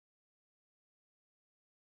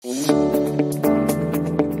Good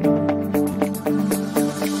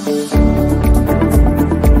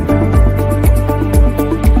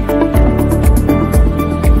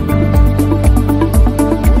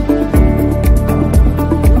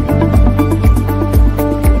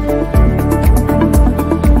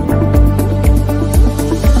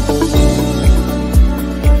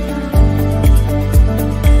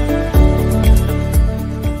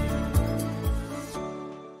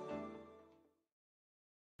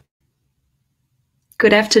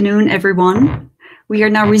afternoon, everyone. We are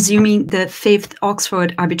now resuming the 5th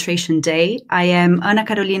Oxford Arbitration Day. I am Ana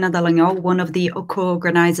Carolina Dall'Agnol, one of the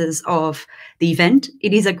co-organizers of the event.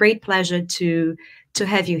 It is a great pleasure to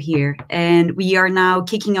have you here. And we are now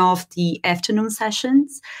kicking off the afternoon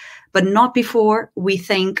sessions, but not before we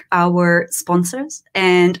thank our sponsors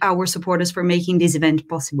and our supporters for making this event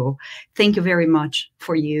possible. Thank you very much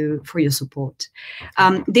for your support.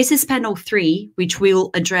 This is panel 3, which will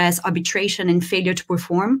address arbitration and failure to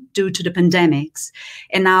perform due to the pandemics.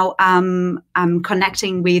 And now I'm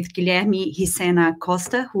connecting with Guilherme Recena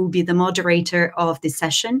Costa, who will be the moderator of this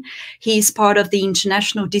session. He is part of the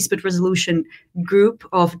International Dispute Resolution Group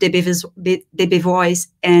of Debevoise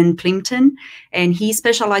and Plimpton, and he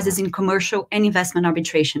specializes in commercial and investment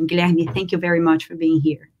arbitration. Guilherme, thank you very much for being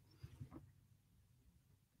here.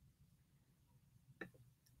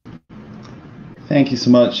 Thank you so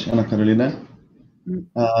much, Ana Carolina.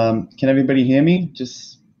 Can everybody hear me?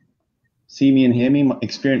 Just see me and hear me. My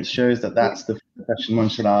experience shows that that's the question one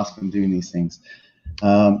should ask when doing these things.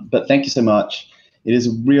 But thank you so much. It is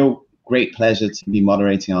a real great pleasure to be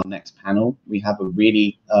moderating our next panel. We have a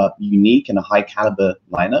really unique and a high caliber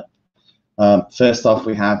lineup. First off,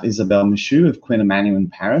 we have Isabelle Michou of Quinn, Emanuel in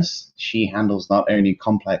Paris. She handles not only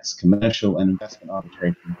complex commercial and investment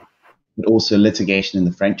arbitration, but also litigation in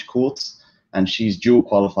the French courts. And she's dual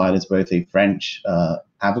qualified as both a French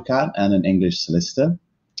advocate and an English solicitor.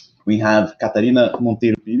 We have Catarina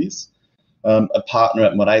Monteiro Pires, a partner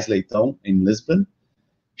at Morais Leitão in Lisbon.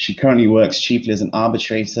 She currently works chiefly as an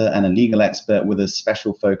arbitrator and a legal expert with a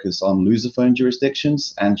special focus on Lusophone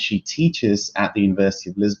jurisdictions, and she teaches at the University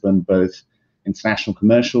of Lisbon both international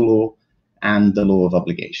commercial law and the law of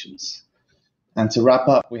obligations. And to wrap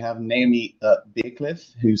up, we have Naomi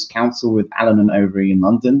Briercliffe, who's counsel with Allen and Overy in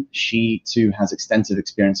London. She too has extensive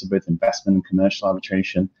experience of both investment and commercial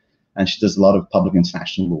arbitration, and she does a lot of public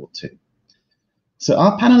international law too. So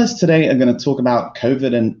our panelists today are going to talk about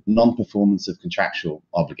COVID and non-performance of contractual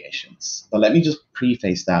obligations. But let me just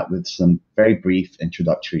preface that with some very brief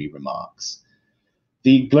introductory remarks.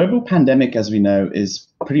 The global pandemic, as we know, is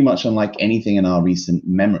pretty much unlike anything in our recent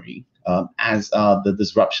memory, as are the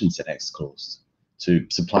disruptions it has caused to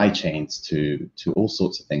supply chains, to all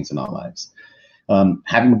sorts of things in our lives.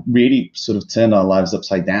 Having really sort of turned our lives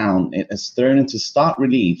upside down, it has thrown into stark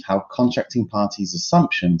relief how contracting parties'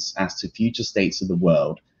 assumptions as to future states of the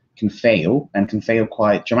world can fail, and can fail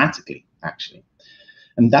quite dramatically, actually.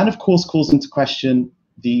 And that, of course, calls into question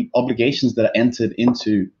the obligations that are entered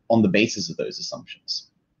into on the basis of those assumptions.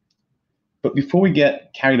 But before we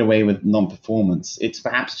get carried away with non-performance, it's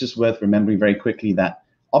perhaps just worth remembering very quickly that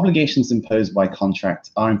obligations imposed by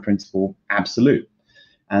contract are in principle absolute.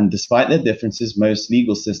 And despite their differences, most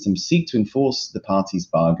legal systems seek to enforce the parties'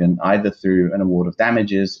 bargain either through an award of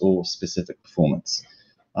damages or specific performance.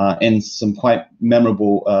 In some quite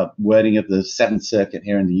memorable wording of the Seventh Circuit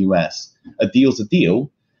here in the US, a deal's a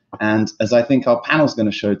deal. And as I think our panel is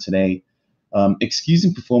going to show today,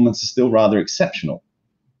 excusing performance is still rather exceptional.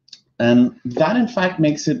 And that, in fact,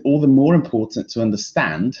 makes it all the more important to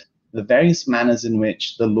understand the various manners in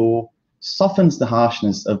which the law softens the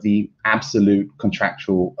harshness of the absolute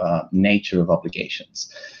contractual nature of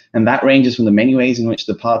obligations. And that ranges from the many ways in which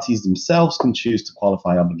the parties themselves can choose to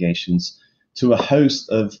qualify obligations to a host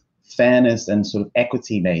of fairness and sort of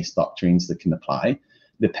equity-based doctrines that can apply,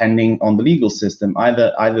 depending on the legal system,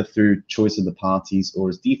 either through choice of the parties or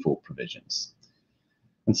as default provisions.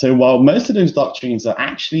 And so while most of those doctrines are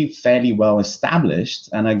actually fairly well established,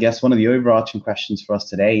 and I guess one of the overarching questions for us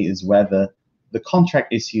today is whether the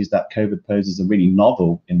contract issues that COVID poses are really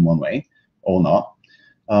novel in one way or not.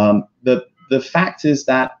 The fact is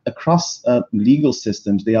that across legal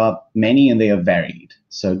systems, they are many and they are varied.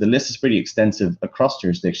 So the list is pretty extensive across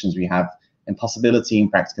jurisdictions. We have impossibility,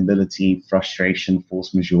 impracticability, frustration,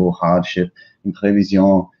 force majeure, hardship,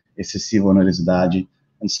 imprévision, excessiva onerosidade,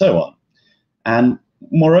 and so on. And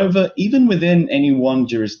moreover, even within any one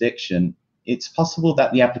jurisdiction, it's possible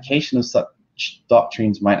that the application of such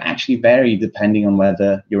doctrines might actually vary depending on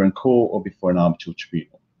whether you're in court or before an arbitral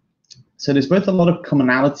tribunal. So there's both a lot of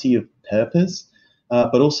commonality of purpose,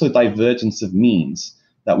 but also divergence of means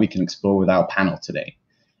that we can explore with our panel today.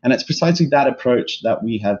 And it's precisely that approach that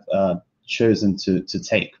we have chosen to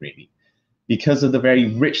take, really. Because of the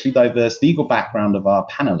very richly diverse legal background of our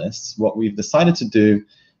panelists, what we've decided to do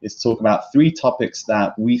is talk about 3 topics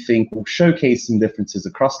that we think will showcase some differences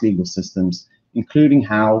across legal systems, including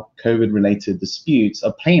how COVID-related disputes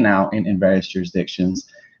are playing out in various jurisdictions,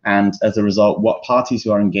 and as a result, what parties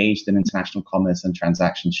who are engaged in international commerce and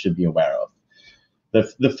transactions should be aware of.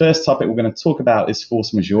 The first topic we're going to talk about is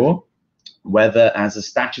force majeure, whether as a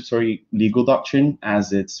statutory legal doctrine,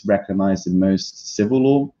 as it's recognized in most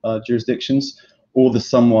civil law jurisdictions, or the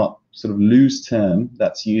somewhat sort of loose term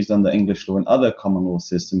that's used under English law and other common law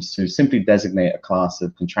systems to simply designate a class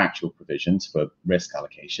of contractual provisions for risk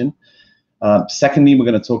allocation. Secondly, we're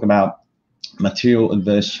going to talk about material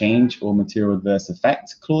adverse change or material adverse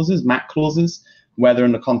effect clauses, MAC clauses, whether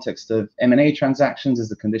in the context of M&A transactions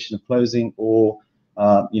as a condition of closing, or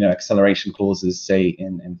acceleration clauses, say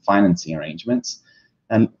in financing arrangements.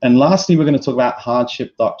 And lastly, we're going to talk about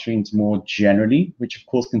hardship doctrines more generally, which of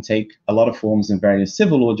course can take a lot of forms in various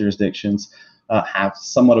civil law jurisdictions, have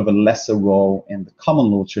somewhat of a lesser role in the common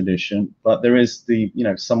law tradition, but there is the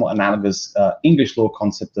somewhat analogous English law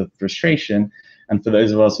concept of frustration. And for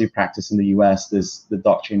those of us who practice in the US, there's the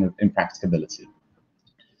doctrine of impracticability.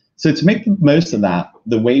 So to make the most of that,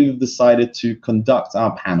 the way we've decided to conduct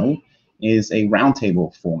our panel is a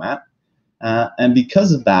roundtable format. And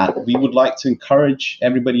because of that, we would like to encourage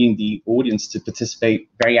everybody in the audience to participate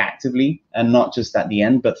very actively, and not just at the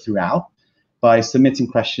end, but throughout, by submitting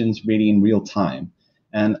questions really in real time.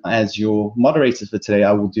 And as your moderator for today,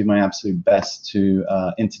 I will do my absolute best to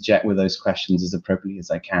interject with those questions as appropriately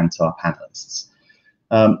as I can to our panelists.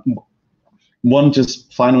 One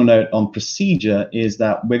just final note on procedure is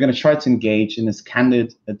that we're going to try to engage in as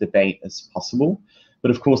candid a debate as possible.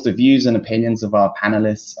 But of course, the views and opinions of our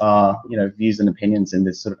panelists are, views and opinions in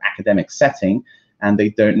this sort of academic setting, and they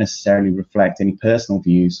don't necessarily reflect any personal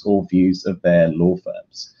views or views of their law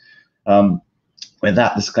firms. With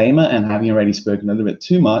that disclaimer, and having already spoken a little bit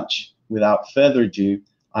too much, without further ado,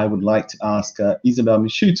 I would like to ask Isabelle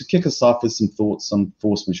Michou to kick us off with some thoughts on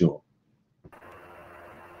force majeure.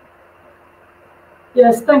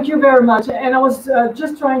 Yes, thank you very much. And I was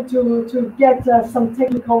just trying to get some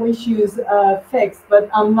technical issues fixed, but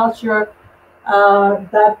I'm not sure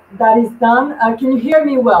that is done. Can you hear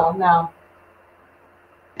me well now?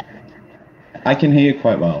 I can hear you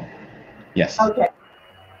quite well. Yes. Okay.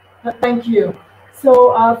 Thank you.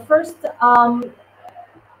 So first, I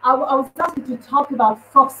was asking to talk about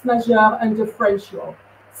force majeure under French law.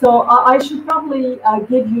 So I should probably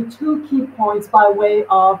give you 2 key points by way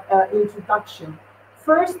of introduction.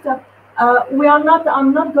 First,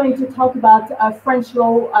 I'm not going to talk about French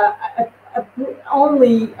law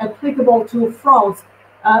only applicable to France.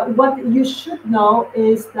 What you should know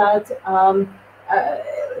is that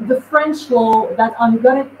the French law that I'm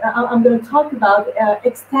going to talk about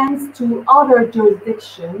extends to other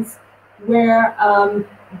jurisdictions where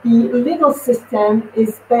the legal system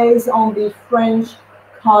is based on the French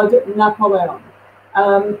Code Napoleon.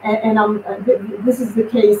 This is the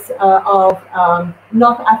case of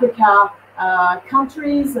North Africa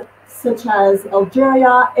countries such as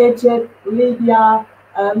Algeria, Egypt, Libya,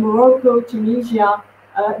 Morocco, Tunisia.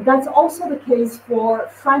 That's also the case for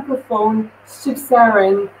Francophone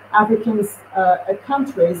sub-Saharan African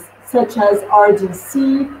countries such as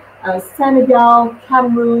RDC, Senegal,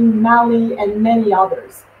 Cameroon, Mali, and many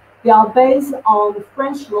others. They are based on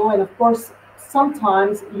French law, and of course,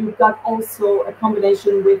 sometimes you've got also a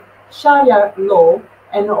combination with Sharia law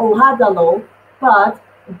and Ohada law, but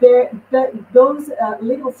those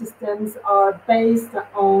legal systems are based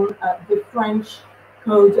on the French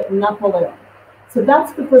Code Napoleon. So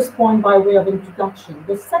that's the first point by way of introduction.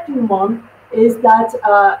 The second one is that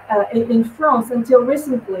in France, until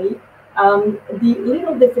recently, the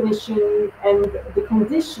legal definition and the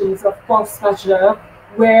conditions of force majeure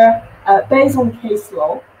were based on case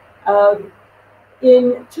law.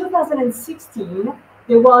 In 2016,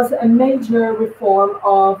 there was a major reform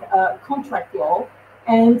of contract law,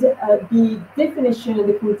 and the definition and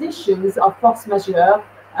the conditions of force majeure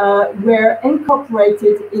were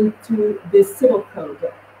incorporated into the civil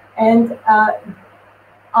code. And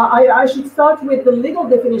I should start with the legal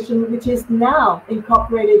definition, which is now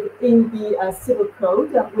incorporated in the civil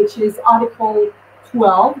code, which is Article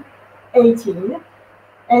 12:18.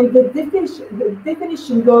 And the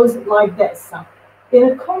definition goes like this.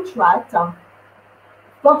 In a contract,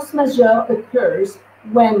 force majeure occurs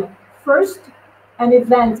when, first, an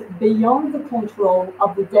event beyond the control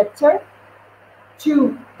of the debtor,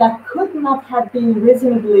 2, that could not have been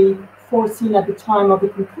reasonably foreseen at the time of the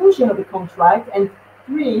conclusion of the contract, and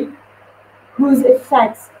 3, whose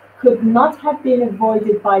effects could not have been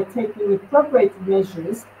avoided by taking appropriate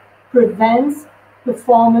measures, prevents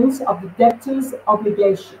performance of the debtor's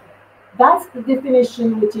obligation. That's the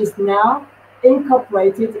definition which is now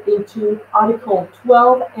incorporated into Article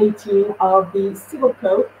 1218 of the Civil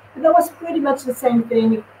Code. And that was pretty much the same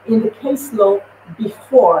thing in the case law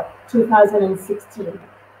before 2016.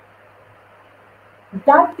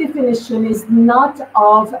 That definition is not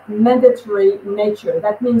of mandatory nature.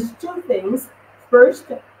 That means two things. First,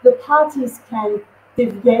 the parties can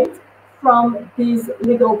deviate from this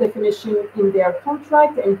legal definition in their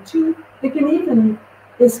contract, and two, they can even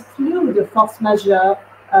exclude the force majeure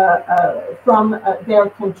from their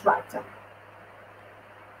contract.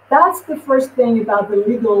 That's the first thing about the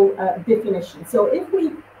legal definition. So if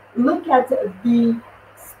we look at the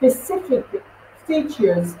specific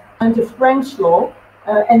features under French law,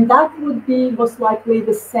 and that would be most likely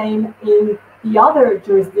the same in the other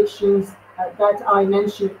jurisdictions that I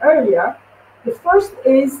mentioned earlier. The first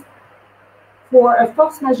is, for a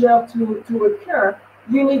force majeure to occur,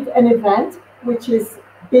 you need an event which is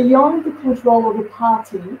beyond the control of the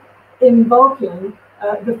party invoking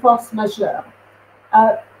the force majeure.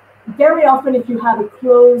 Very often, if you have a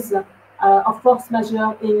clause of force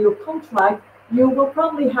majeure in your contract, you will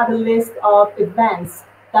probably have a list of events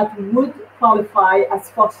that would qualify as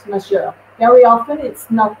force majeure. Very often, it's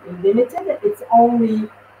not limited. It's only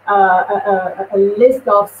a list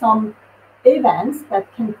of some events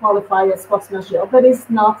that can qualify as force majeure, but it's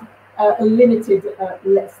not a limited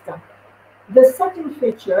list. The second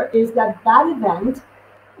feature is that that event,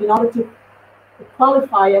 in order to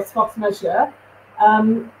qualify as force majeure,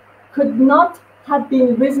 could not have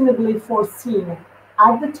been reasonably foreseen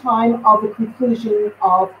at the time of the conclusion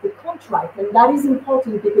of the contract. And that is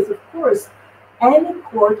important because, of course, any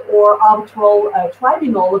court or arbitral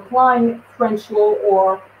tribunal applying French law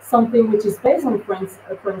or something which is based on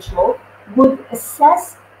French law would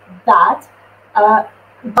assess that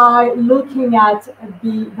by looking at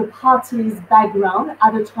the party's background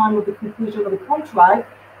at the time of the conclusion of the contract,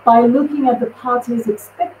 by looking at the party's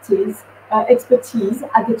expertise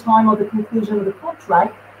at the time of the conclusion of the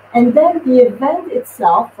contract, and then the event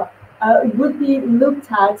itself would be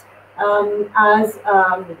looked at as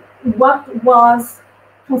what was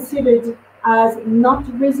considered as not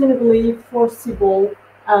reasonably foreseeable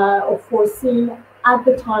or foreseen at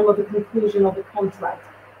the time of the conclusion of the contract.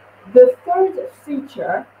 The third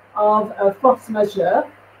feature of force majeure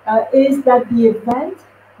is that the event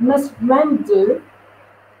must render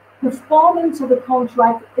performance of the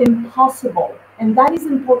contract impossible. And that is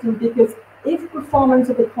important because if performance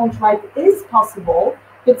of the contract is possible,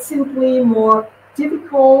 but simply more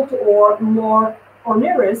difficult or more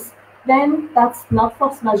onerous, then that's not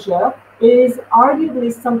force majeure. It is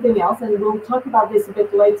arguably something else, and we'll talk about this a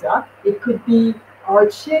bit later. It could be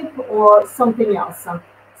hardship or something else.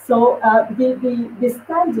 So the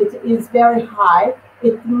standard is very high.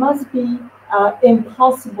 It must be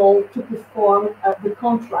impossible to perform the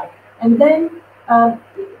contract. And then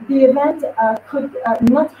the event could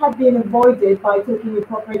not have been avoided by taking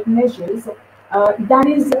appropriate measures. That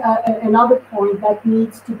is another point that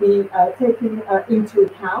needs to be taken into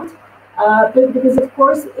account. Because, of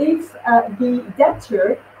course, if the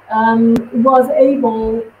debtor was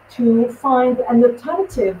able to find an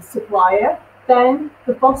alternative supplier, then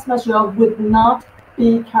the force majeure would not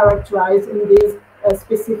be characterized in these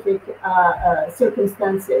specific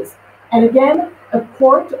circumstances. And again, a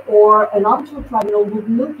court or an arbitral tribunal would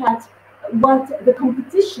look at what the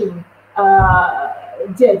competition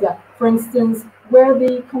did. For instance, were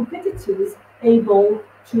the competitors able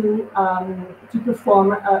to perform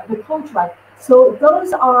the contract? So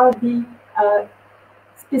those are the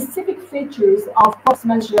specific features of force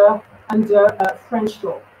majeure under French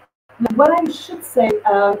law. Now, what I should say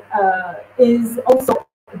is also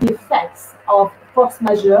the effects of force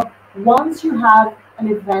majeure once you have an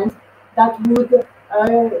event that would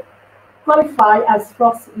qualify as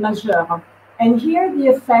force majeure. And here the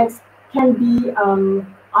effects can be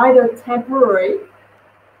either temporary,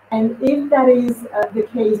 and if that is the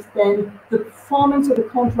case, then the performance of the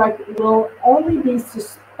contract will only be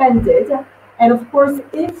suspended. And of course,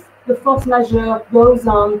 if the force majeure goes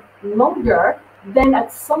on longer, then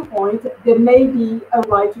at some point there may be a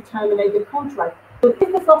right to terminate the contract. But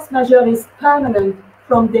if the force majeure is permanent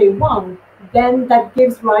from day one, then that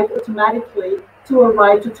gives right automatically to a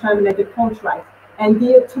right to terminate the contract. And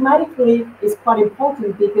the automatically is quite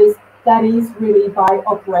important because that is really by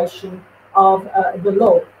operation of the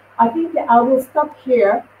law. I think I will stop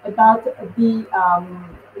here about the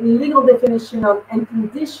legal definition of and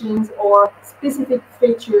conditions or specific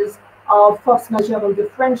features of force majeure under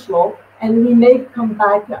French law. and we may come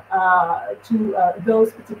back to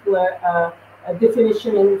those particular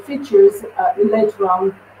definition and features later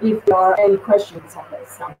on if there are any questions on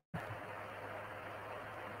this.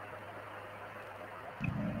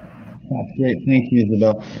 That's great. Thank you,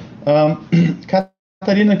 Isabelle.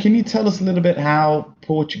 Catarina, can you tell us a little bit how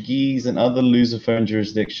Portuguese and other Lusophone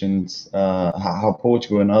jurisdictions, how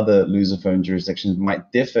Portugal and other Lusophone jurisdictions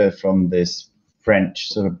might differ from this French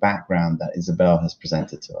sort of background that Isabelle has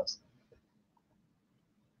presented to us?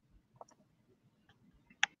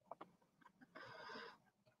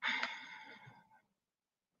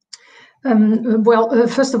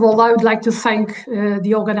 First of all, I would like to thank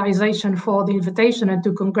the organization for the invitation and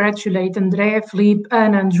to congratulate André, Felipe,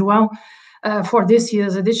 Anne, and João for this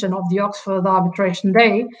year's edition of the Oxford Arbitration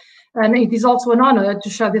Day. And it is also an honor to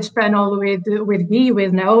share this panel with Guy,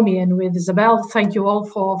 with Naomi, and with Isabelle. Thank you all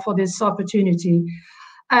for this opportunity.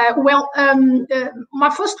 My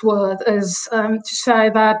first word is to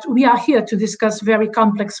say that we are here to discuss very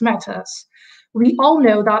complex matters. We all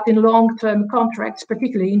know that in long-term contracts,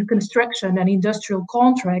 particularly in construction and industrial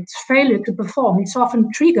contracts, failure to perform is often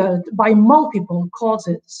triggered by multiple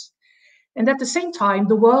causes. And at the same time,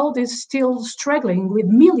 the world is still struggling with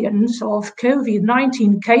millions of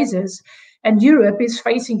COVID-19 cases, and Europe is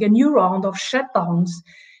facing a new round of shutdowns.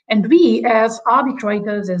 And we, as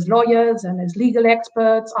arbitrators, as lawyers, and as legal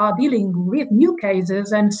experts, are dealing with new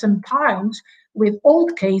cases and sometimes with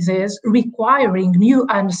old cases requiring new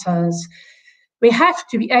answers. We have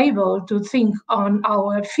to be able to think on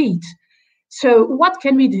our feet. So what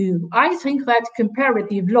can we do? I think that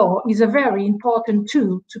comparative law is a very important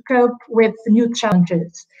tool to cope with new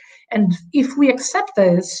challenges. And if we accept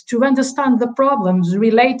this, to understand the problems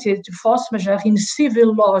related to force majeure in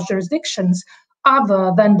civil law jurisdictions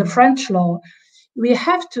other than the French law, we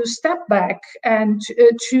have to step back and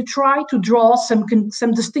to try to draw some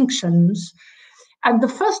distinctions. And the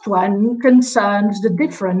first one concerns the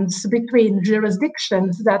difference between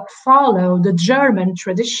jurisdictions that follow the German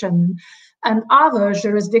tradition and other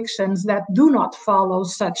jurisdictions that do not follow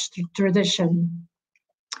such tradition.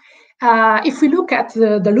 If we look at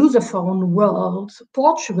the Lusophone world,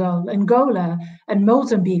 Portugal, Angola, and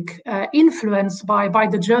Mozambique, influenced by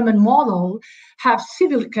the German model, have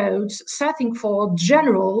civil codes setting for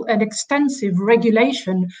general and extensive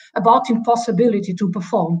regulation about impossibility to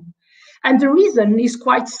perform. And the reason is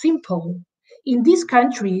quite simple. In these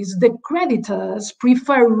countries, the creditors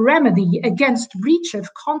prefer remedy against breach of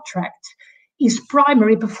contract is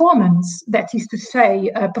primary performance, that is to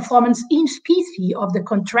say, performance in specie of the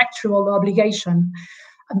contractual obligation.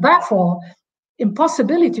 And therefore,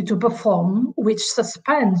 impossibility to perform, which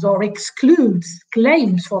suspends or excludes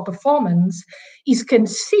claims for performance, is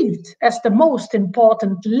conceived as the most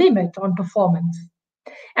important limit on performance.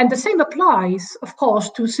 And the same applies, of course,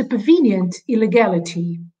 to supervenient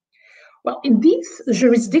illegality. Well, in these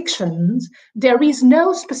jurisdictions, there is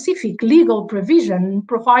no specific legal provision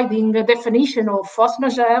providing a definition of force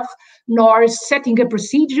majeure, nor setting a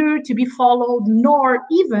procedure to be followed, nor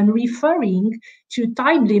even referring to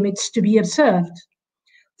time limits to be observed.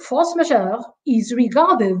 Force majeure is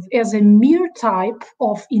regarded as a mere type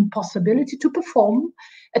of impossibility to perform,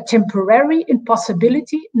 a temporary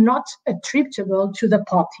impossibility not attributable to the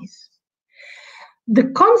parties. The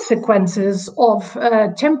consequences of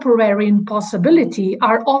temporary impossibility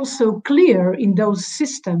are also clear in those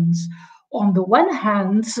systems. On the one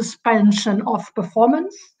hand, suspension of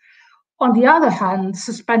performance. On the other hand,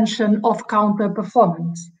 suspension of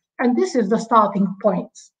counter-performance. And this is the starting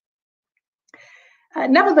point.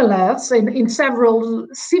 Nevertheless, in several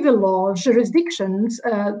civil law jurisdictions,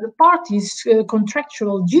 the parties'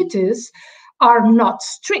 contractual duties are not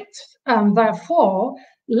strict, and therefore,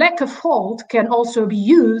 lack of fault can also be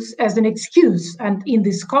used as an excuse, and in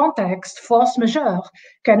this context, force majeure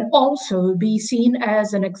can also be seen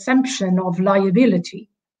as an exemption of liability.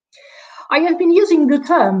 I have been using the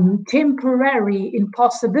term temporary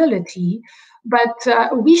impossibility, but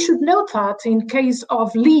we should note that in case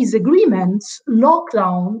of lease agreements,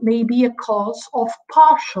 lockdown may be a cause of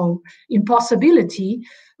partial impossibility,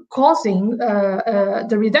 causing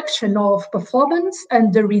the reduction of performance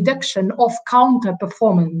and the reduction of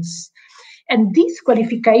counter-performance. And this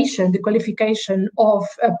qualification, the qualification of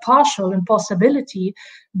a partial impossibility,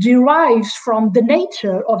 derives from the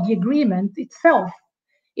nature of the agreement itself,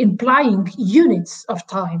 implying units of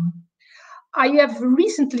time. I have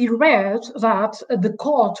recently read that the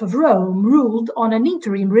Court of Rome ruled on an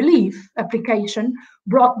interim relief application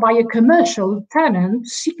brought by a commercial tenant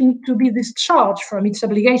seeking to be discharged from its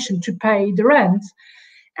obligation to pay the rent.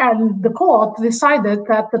 And the court decided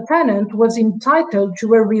that the tenant was entitled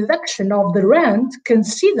to a reduction of the rent,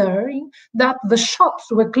 considering that the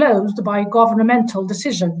shops were closed by governmental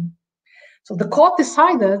decision. So the court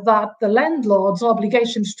decided that the landlord's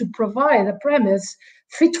obligations to provide a premise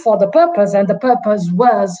fit for the purpose, and the purpose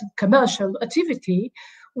was commercial activity,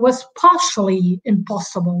 was partially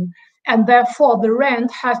impossible, and therefore the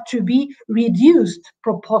rent had to be reduced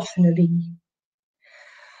proportionally.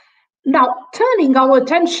 Now, turning our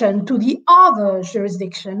attention to the other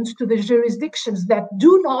jurisdictions, to the jurisdictions that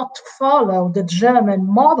do not follow the German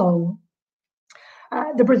model,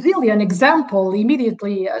 the Brazilian example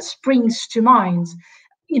immediately springs to mind.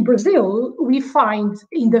 In Brazil, we find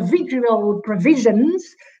individual provisions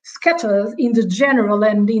scattered in the general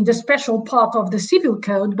and in the special part of the civil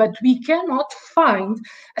code, but we cannot find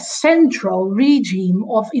a central regime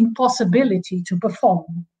of impossibility to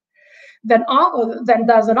perform. Then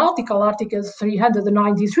there's an article, Article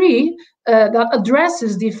 393, that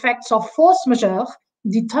addresses the effects of force majeure,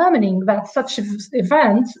 determining that such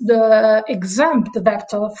events exempt the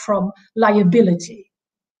debtor from liability.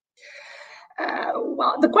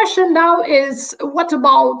 Well, the question now is, what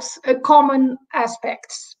about common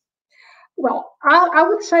aspects? Well, I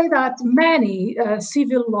would say that many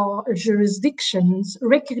civil law jurisdictions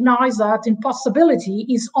recognize that impossibility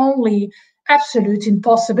is only absolute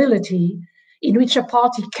impossibility in which a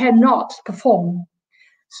party cannot perform.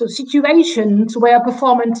 So situations where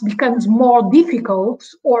performance becomes more difficult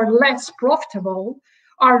or less profitable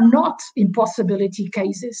are not impossibility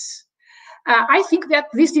cases. I think that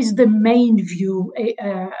this is the main view.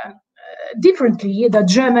 Differently, the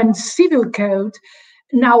German civil code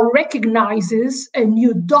now recognizes a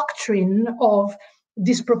new doctrine of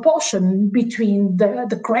disproportion between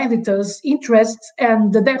the creditor's interests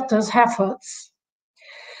and the debtor's efforts.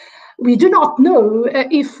 We do not know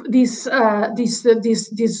if this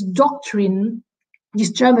doctrine, this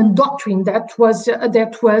German doctrine that was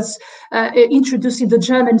introduced in the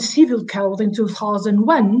German Civil Code in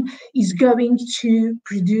 2001, is going to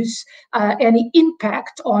produce any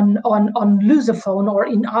impact on Lusophone or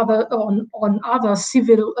on other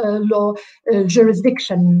civil law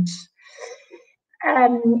jurisdictions.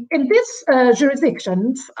 In these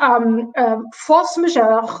jurisdictions, force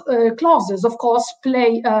majeure clauses, of course,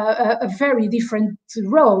 play a very different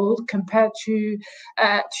role compared to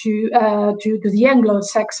the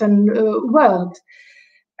Anglo-Saxon world.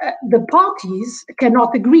 The parties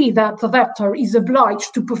cannot agree that the debtor is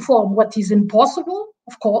obliged to perform what is impossible,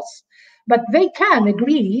 of course, but they can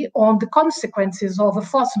agree on the consequences of a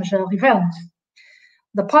force majeure event.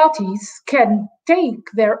 The parties can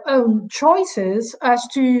take their own choices as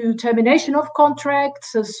to termination of contract,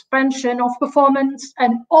 suspension of performance,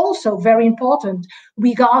 and also, very important,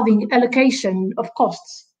 regarding allocation of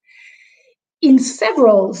costs. In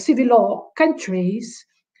several civil law countries,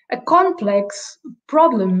 a complex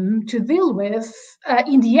problem to deal with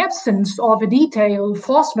in the absence of a detailed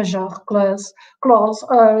force majeure clause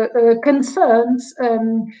concerns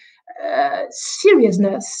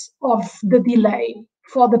seriousness of the delay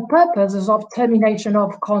for the purposes of termination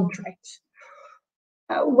of contracts.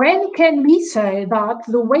 When can we say that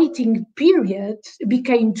the waiting period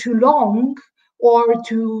became too long or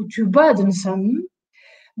too burdensome?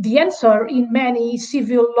 The answer in many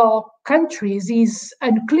civil law countries is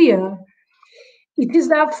unclear. It is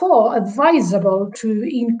therefore advisable to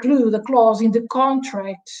include a clause in the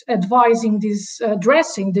contract addressing these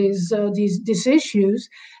issues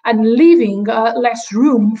and leaving less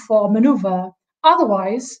room for maneuver.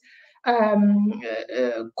 Otherwise,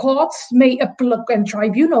 courts may apply and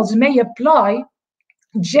tribunals may apply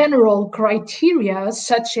general criteria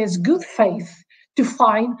such as good faith to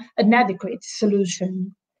find an adequate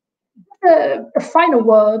solution. A final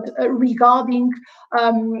word regarding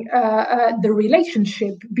the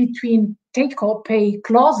relationship between take-or-pay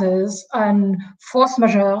clauses and force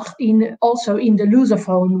majeure also in the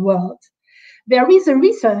Lusophone world. There is a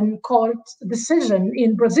recent court decision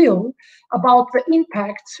in Brazil about the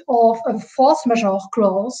impact of a force majeure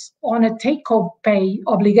clause on a take-or-pay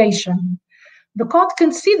obligation. The court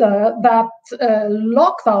considered that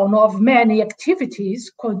lockdown of many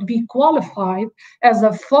activities could be qualified as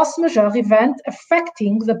a force majeure event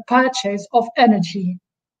affecting the purchase of energy.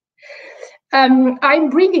 I'm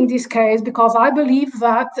bringing this case because I believe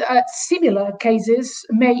that similar cases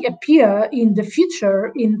may appear in the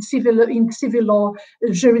future in civil law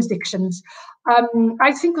jurisdictions.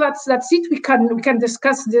 I think that's it. We can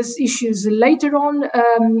discuss these issues later on.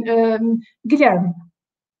 Guilherme.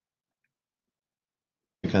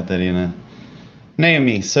 Catarina.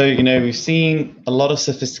 Naomi, so we've seen a lot of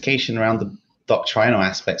sophistication around doctrinal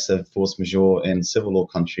aspects of force majeure in civil law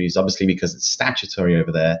countries, obviously because it's statutory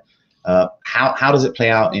over there. How does it play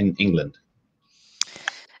out in England?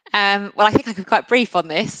 Well, I think I could be quite brief on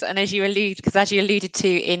this, and as you alluded to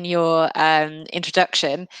in your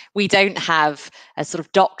introduction, we don't have a sort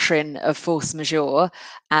of doctrine of force majeure,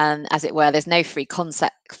 as it were. There's no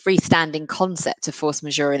freestanding concept of force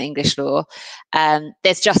majeure in English law.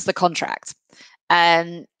 There's just the contract.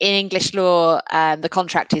 In English law, the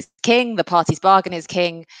contract is king, the parties' bargain is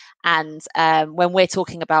king, and when we're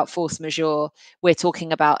talking about force majeure, we're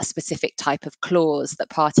talking about a specific type of clause that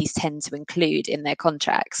parties tend to include in their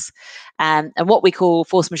contracts. And what we call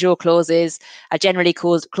force majeure clauses are generally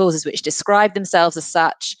clauses which describe themselves as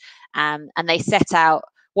such, and they set out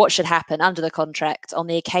what should happen under the contract on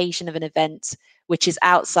the occasion of an event which is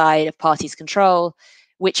outside of parties' control,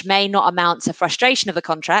 which may not amount to frustration of the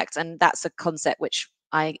contract, and that's a concept which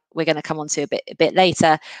we're going to come on to a bit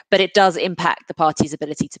later, but it does impact the parties'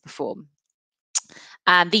 ability to perform.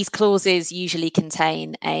 These clauses usually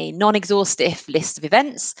contain a non-exhaustive list of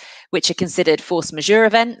events which are considered force majeure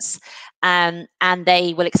events, and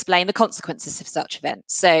they will explain the consequences of such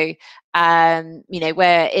events. So,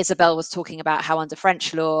 where Isabelle was talking about how under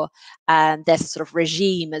French law, there's a sort of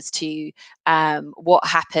regime as to what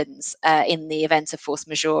happens in the event of force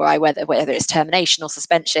majeure, whether it's termination or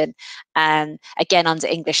suspension. Again, under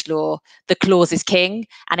English law, the clause is king,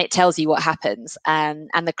 and it tells you what happens. And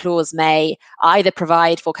the clause may either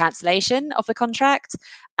provide for cancellation of the contract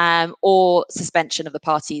or suspension of the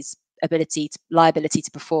parties' liability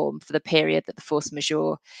to perform for the period that the force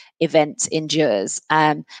majeure event endures.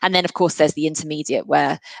 And then, of course, there's the intermediate,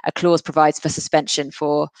 where a clause provides for suspension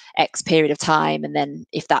for X period of time, and then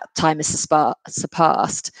if that time is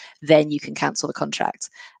surpassed, then you can cancel the contract.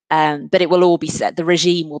 But it will all be the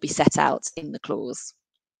regime will be set out in the clause.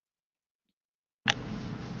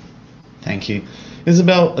 Thank you.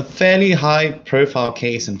 Isabelle, a fairly high-profile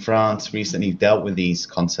case in France recently dealt with these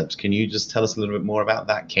concepts. Can you just tell us a little bit more about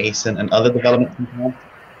that case and other developments in France?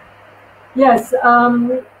 Yes,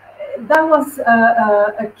 that was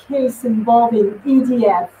a case involving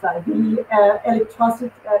EDF, the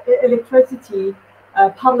electricity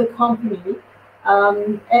public company.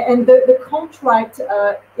 And the contract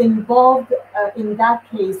involved in that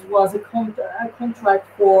case was a contract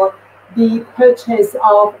for the purchase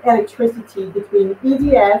of electricity between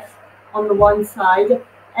EDF on the one side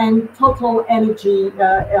and Total Energy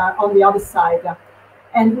on the other side.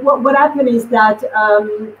 And what happened is that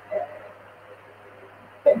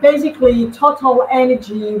basically Total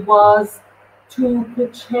Energy was to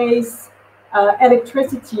purchase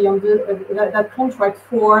electricity on that contract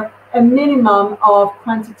for a minimum of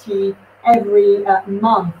quantity every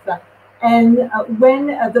month. And when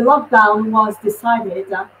the lockdown was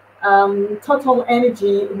decided, Total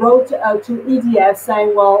Energy wrote to EDF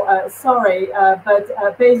saying, well, sorry,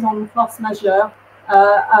 but based on force majeure,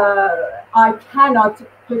 I cannot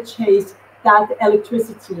purchase that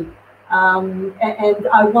electricity. And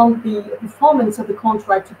I want the performance of the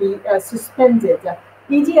contract to be suspended.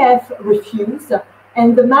 EDF refused,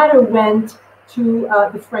 and the matter went to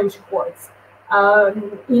the French courts.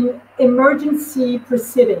 In emergency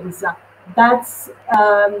proceedings, that's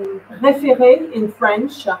référé in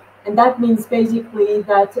French, and that means basically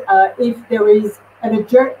that if there is an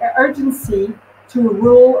urgency to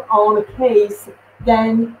rule on a case,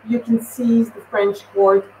 then you can seize the French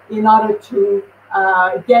court in order to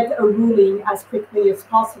get a ruling as quickly as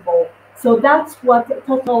possible. So that's what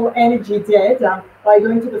Total Energy did by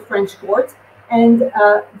going to the French court, and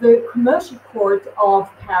the Commercial Court of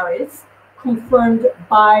Paris, confirmed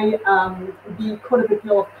by the Court of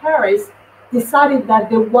Appeal of Paris, decided that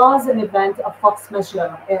there was an event of force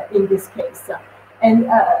majeure in this case. And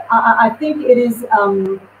I think it is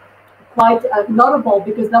quite notable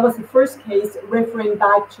because that was the first case referring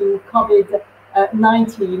back to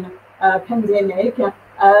COVID-19 pandemic,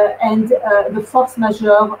 and the force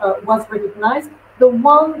majeure was recognized. The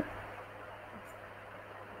one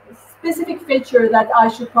specific feature that I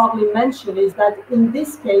should probably mention is that in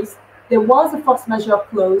this case, there was a force majeure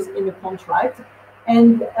clause in the contract,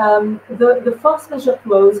 and the force majeure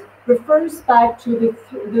clause refers back to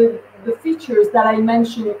the features that I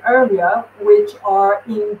mentioned earlier, which are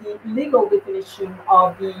in the legal definition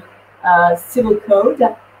of the civil code,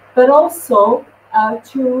 but also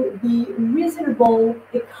to the reasonable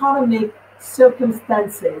economic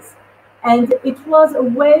circumstances. And it was a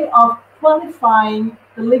way of qualifying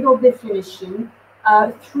the legal definition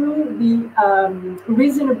through the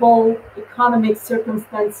reasonable economic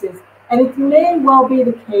circumstances. And it may well be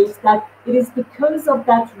the case that it is because of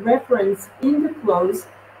that reference in the clause,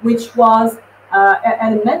 which was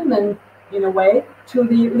an amendment in a way, to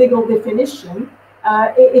the legal definition,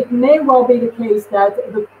 it may well be the case that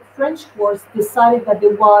the French courts decided that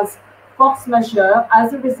there was force majeure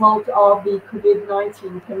as a result of the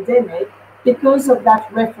COVID-19 pandemic because of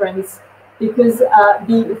that reference, because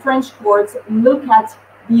the French courts look at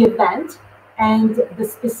the event and the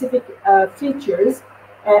specific features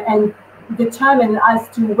and determine as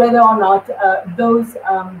to whether or not those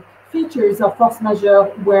features of force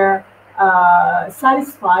majeure were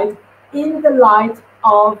satisfied in the light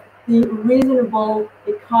of the reasonable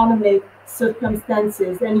economic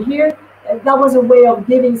circumstances. And here, that was a way of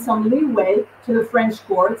giving some leeway to the French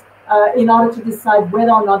courts in order to decide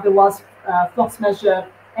whether or not there was force majeure.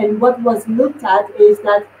 And what was looked at is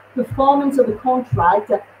that performance of the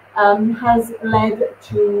contract has led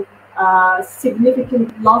to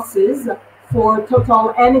significant losses for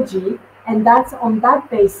Total Energy, and that's on that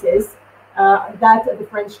basis that the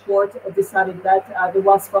French court decided that there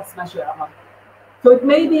was force majeure. So it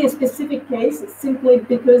may be a specific case simply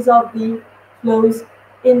because of the clause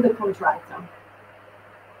in the contract.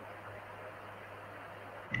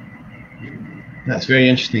 That's very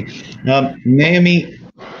interesting. Naomi,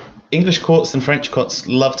 English courts and French courts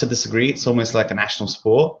love to disagree. It's almost like a national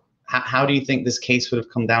sport. How do you think this case would have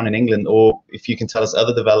come down in England? Or if you can tell us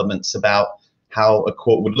other developments about how a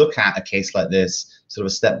court would look at a case like this, sort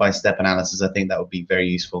of a step-by-step analysis, I think that would be very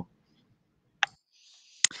useful.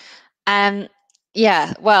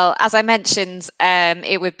 Yeah, well, as I mentioned,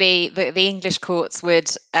 it would be the English courts would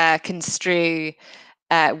construe,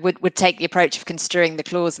 would take the approach of construing the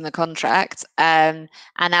clause in the contract, and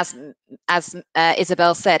as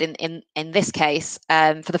Isabelle said, in this case,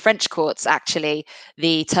 for the French courts, actually,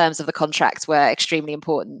 the terms of the contract were extremely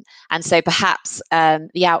important, and so perhaps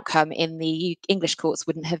the outcome in the English courts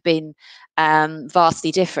wouldn't have been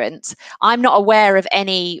vastly different. I'm not aware of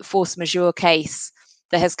any force majeure case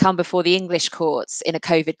that has come before the English courts in a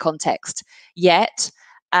COVID context yet.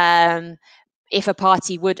 If a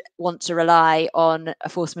party would want to rely on a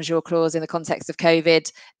force majeure clause in the context of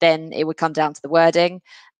COVID, then it would come down to the wording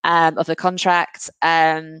of the contract.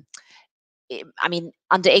 I mean,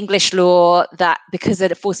 under English law, that because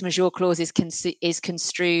a force majeure clause is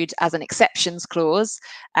construed as an exceptions clause,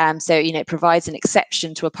 so it provides an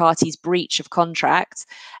exception to a party's breach of contract.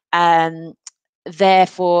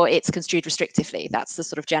 Therefore, it's construed restrictively. That's the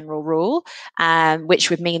sort of general rule, which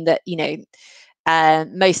would mean that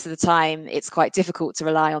most of the time it's quite difficult to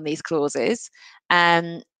rely on these clauses.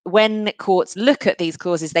 When courts look at these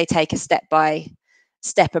clauses, they take a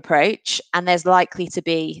step-by-step approach, and there's likely to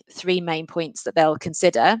be three main points that they'll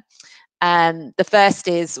consider. The first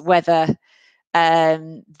is whether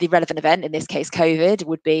the relevant event, in this case COVID,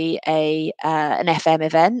 would be an FM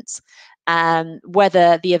event.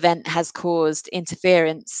 Whether the event has caused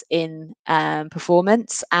interference in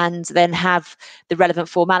performance, and then have the relevant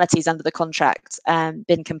formalities under the contract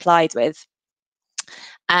been complied with.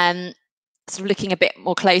 Sort of looking a bit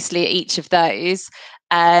more closely at each of those,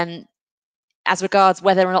 as regards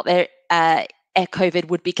whether or not COVID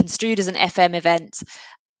would be construed as an FM event,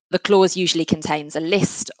 the clause usually contains a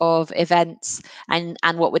list of events, and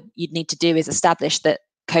what you'd need to do is establish that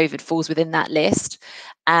COVID falls within that list.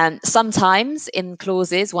 Sometimes in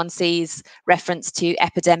clauses one sees reference to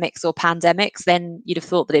epidemics or pandemics, then you'd have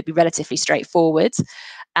thought that it'd be relatively straightforward.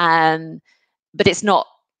 But it's not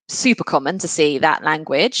super common to see that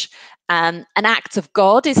language. An act of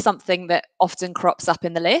God is something that often crops up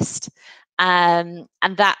in the list. And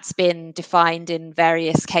that's been defined in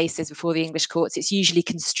various cases before the English courts. It's usually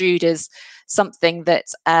construed as something that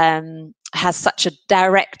has such a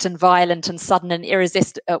direct and violent and sudden and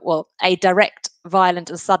irresistible, a direct, violent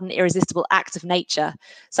and sudden irresistible act of nature,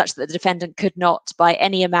 such that the defendant could not, by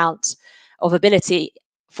any amount of ability,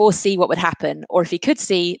 foresee what would happen, or if he could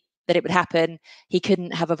see that it would happen, he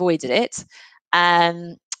couldn't have avoided it.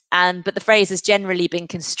 But the phrase has generally been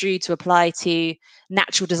construed to apply to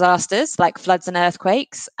natural disasters like floods and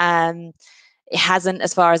earthquakes. It hasn't,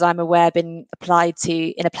 as far as I'm aware, been applied to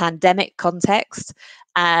in a pandemic context.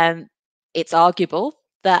 It's arguable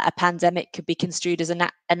that a pandemic could be construed as a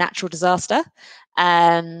natural disaster,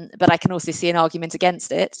 but I can also see an argument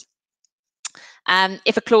against it.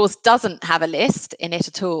 If a clause doesn't have a list in it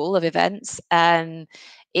at all of events,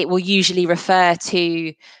 it will usually refer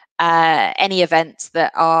to any events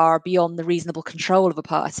that are beyond the reasonable control of a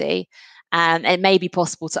party. It may be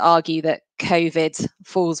possible to argue that COVID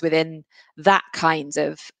falls within that kind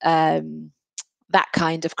of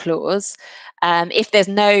clause. If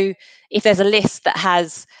there's a list that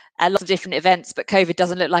has lots of different events, but COVID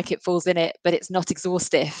doesn't look like it falls in it, but it's not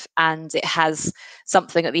exhaustive, and it has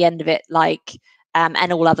something at the end of it like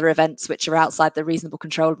and all other events which are outside the reasonable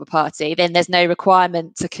control of a party, then there's no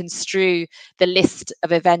requirement to construe the list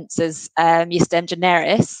of events as justem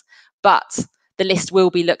generis, but the list will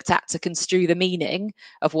be looked at to construe the meaning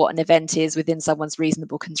of what an event is within someone's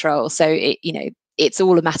reasonable control. So it's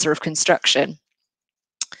all a matter of construction.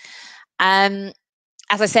 As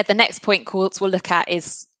I said, the next point courts will look at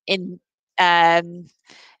is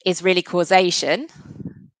really causation.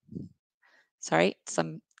 Sorry,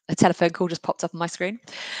 a telephone call just popped up on my screen.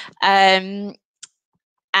 The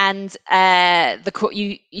court,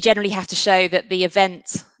 you generally have to show that the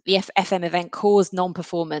event, the FM event, caused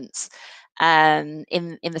non-performance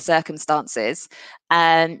in the circumstances,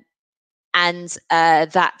 and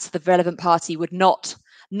that the relevant party would not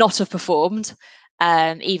have performed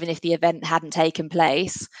even if the event hadn't taken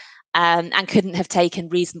place, and couldn't have taken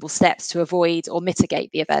reasonable steps to avoid or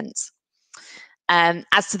mitigate the event.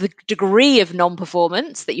 As to the degree of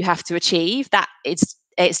non-performance that you have to achieve,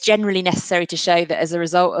 it's generally necessary to show that as a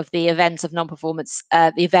result of the event of non-performance,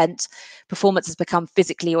 performance has become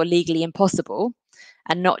physically or legally impossible,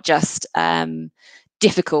 and not just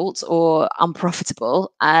difficult or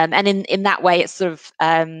unprofitable. And in that way, it's sort of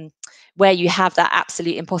where you have that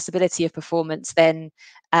absolute impossibility of performance, then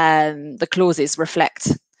the clauses reflect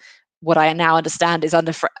what I now understand is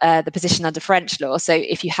under the position under French law. So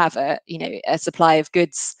if you have a supply of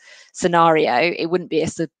goods scenario, it wouldn't be an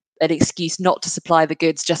excuse not to supply the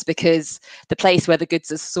goods just because the place where the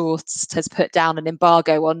goods are sourced has put down an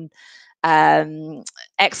embargo on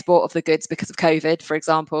export of the goods because of COVID, for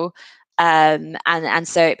example, and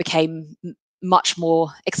so it became much more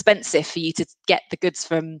expensive for you to get the goods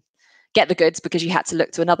because you had to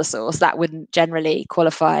look to another source. That wouldn't generally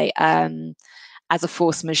qualify as a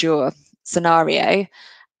force majeure scenario.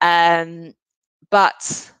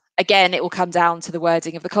 But again, it will come down to the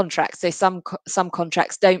wording of the contract. So some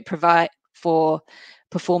contracts don't provide for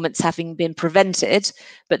performance having been prevented,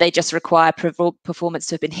 but they just require performance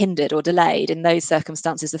to have been hindered or delayed. In those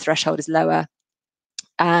circumstances, the threshold is lower.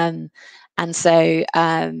 And so,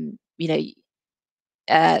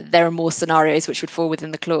 there are more scenarios which would fall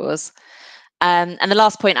within the clause. And the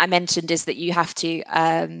last point I mentioned is that you have to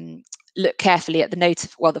look carefully at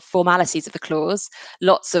the formalities of the clause.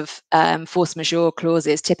 Lots of force majeure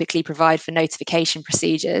clauses typically provide for notification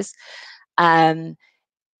procedures.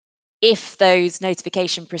 If those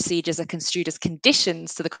notification procedures are construed as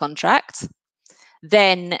conditions to the contract,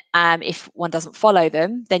 then if one doesn't follow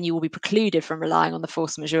them, then you will be precluded from relying on the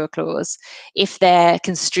force majeure clause. If they're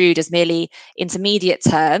construed as merely intermediate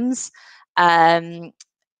terms, then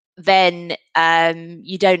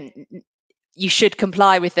you should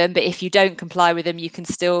comply with them, but if you don't comply with them, you can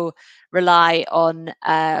still rely on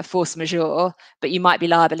force majeure, but you might be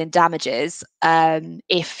liable in damages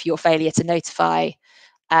if your failure to notify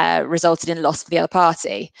resulted in loss for the other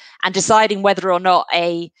party. And deciding whether or not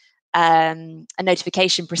a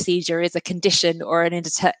notification procedure is a condition or an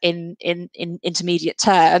intermediate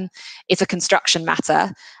term is a construction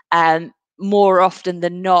matter. More often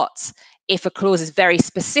than not, if a clause is very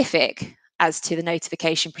specific as to the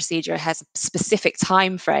notification procedure, has a specific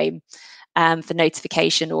time frame for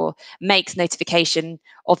notification, or makes notification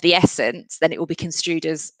of the essence, then it will be construed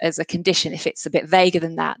as a condition. If it's a bit vaguer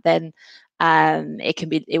than that, then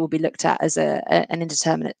it will be looked at as an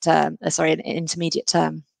indeterminate term, an intermediate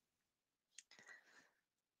term.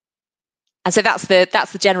 And so that's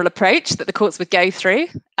the general approach that the courts would go through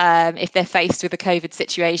if they're faced with a COVID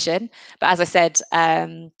situation. But as I said,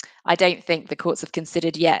 I don't think the courts have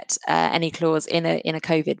considered yet any clause in a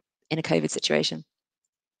COVID situation.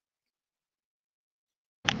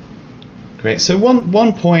 Great. So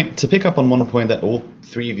one point to pick up on, one point that all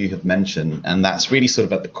three of you have mentioned, and that's really sort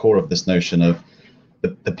of at the core of this notion of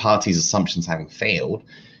the party's assumptions having failed,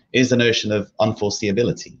 is the notion of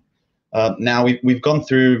unforeseeability. Now we've gone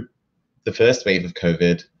through the first wave of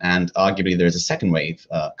COVID, and arguably there is a second wave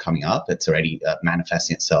coming up. It's already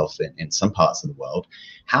manifesting itself in some parts of the world.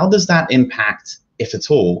 How does that impact, if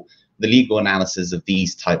at all, the legal analysis of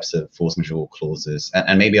these types of force majeure clauses?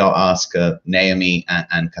 And maybe I'll ask Naomi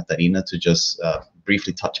and Catarina to just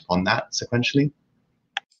briefly touch upon that sequentially.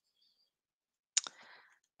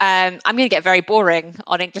 I'm going to get very boring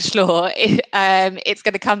on English law. It's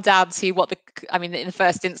going to come down to in the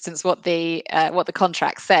first instance, what the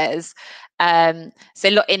contract says.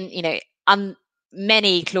 So in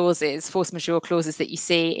many clauses, force majeure clauses that you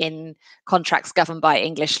see in contracts governed by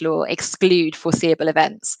English law exclude foreseeable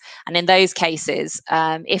events. And in those cases,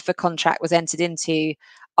 if a contract was entered into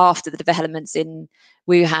after the developments in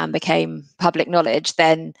Wuhan became public knowledge,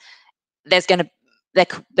 then there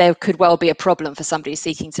could well be a problem for somebody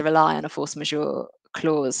seeking to rely on a force majeure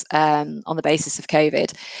clause on the basis of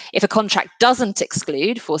COVID. If a contract doesn't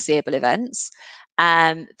exclude foreseeable events,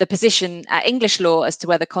 the position English law as to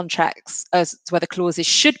whether clauses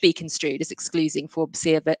should be construed as excluding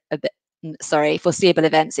foreseeable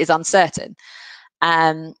events is uncertain.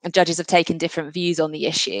 And judges have taken different views on the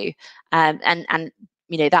issue, and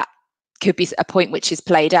that could be a point which is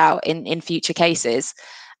played out in future cases.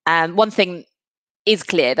 One thing is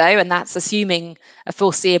clear though, and that's assuming a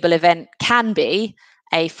foreseeable event can be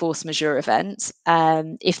a force majeure event.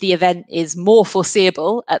 If the event is more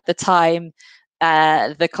foreseeable at the time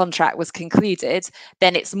the contract was concluded,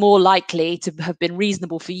 then it's more likely to have been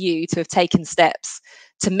reasonable for you to have taken steps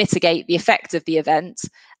to mitigate the effect of the event.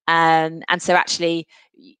 And so actually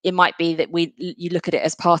it might be that you look at it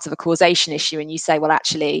as part of a causation issue and you say, well,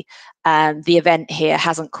 actually the event here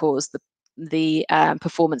hasn't caused the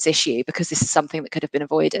performance issue because this is something that could have been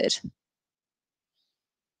avoided.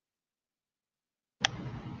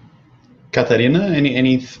 Catarina,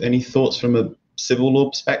 any thoughts from a civil law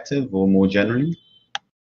perspective or more generally?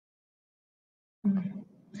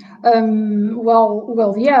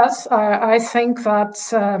 Well, yes. I think that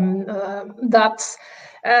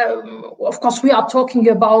of course we are talking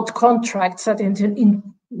about contracts that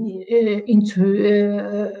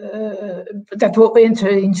that will enter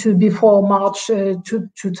into before March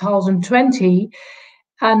 2020.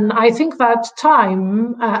 And I think that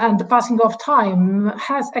time and the passing of time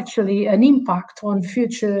has actually an impact on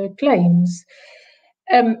future claims.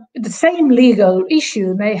 The same legal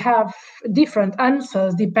issue may have different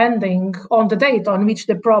answers depending on the date on which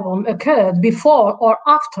the problem occurred, before or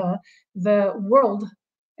after the World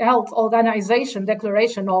Health Organization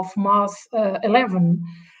declaration of March 11.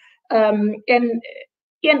 And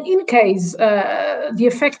in case the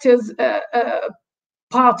affected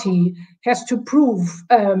party has to prove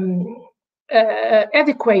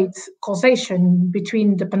adequate causation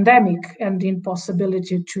between the pandemic and the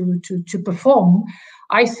impossibility to perform,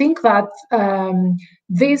 I think that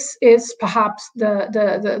this is perhaps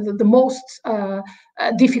the most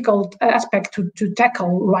difficult aspect to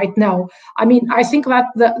tackle right now. I mean, I think that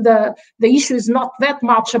the issue is not that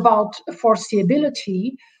much about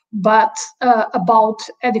foreseeability, but about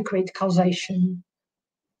adequate causation.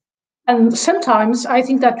 And sometimes I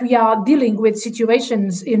think that we are dealing with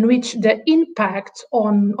situations in which the impact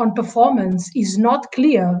on performance is not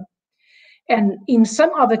clear. And in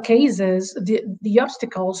some other cases, the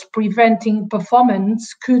obstacles preventing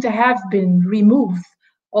performance could have been removed,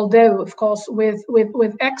 although, of course, with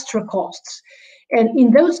extra costs. And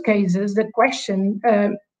in those cases, the question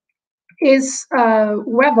is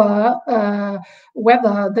whether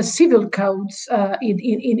the civil codes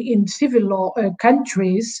in civil law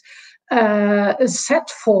countries set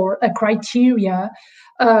for a criteria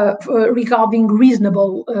regarding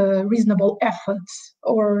reasonable efforts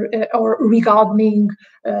or regarding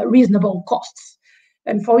reasonable costs.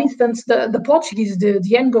 And for instance, the Portuguese, the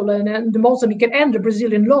Angolan, and the Mozambican and the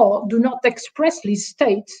Brazilian law do not expressly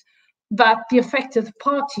state that the affected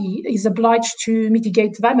party is obliged to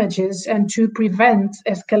mitigate damages and to prevent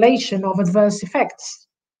escalation of adverse effects.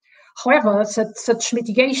 However, such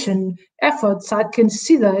mitigation efforts are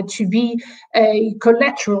considered to be a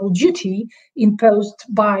collateral duty imposed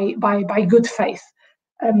by good faith.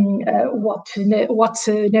 What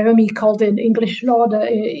Naomi called in English law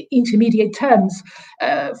the intermediate terms.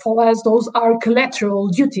 For us, those are collateral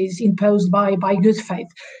duties imposed by good faith.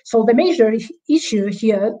 So the major issue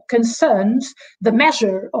here concerns the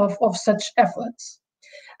measure of such efforts.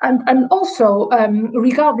 And also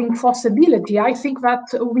regarding forcibility, I think that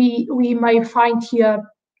we may find here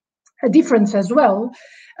a difference as well.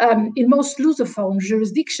 In most Lusophone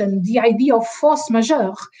jurisdictions, the idea of force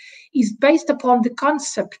majeure is based upon the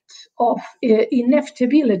concept of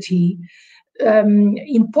inevitability.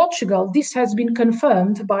 In Portugal, this has been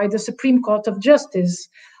confirmed by the Supreme Court of Justice.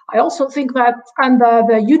 I also think that under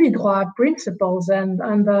the Unidroit principles and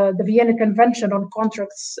under the Vienna Convention on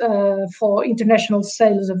Contracts for International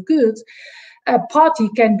Sales of Goods, a party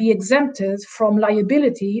can be exempted from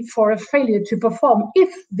liability for a failure to perform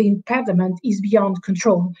if the impediment is beyond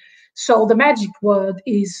control. So the magic word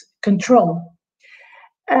is control.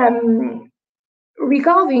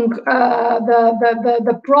 Regarding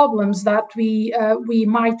the problems that we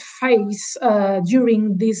might face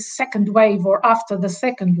during this second wave or after the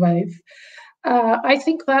second wave, I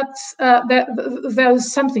think that there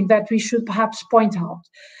is something that we should perhaps point out.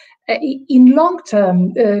 In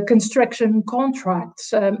long-term construction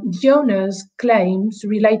contracts, the owner's claims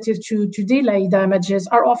related to delay damages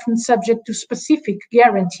are often subject to specific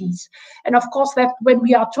guarantees. And of course, that when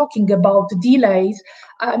we are talking about delays,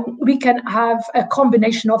 we can have a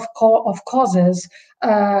combination of causes,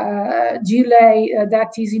 delay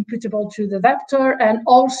that is imputable to the debtor, and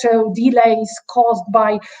also delays caused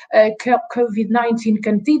by COVID-19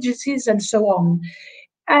 contingencies and so on.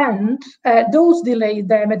 And those delayed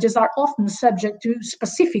damages are often subject to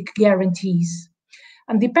specific guarantees.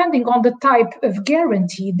 And depending on the type of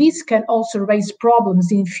guarantee, this can also raise problems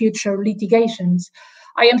in future litigations.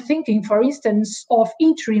 I am thinking, for instance, of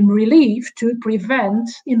interim relief to prevent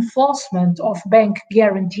enforcement of bank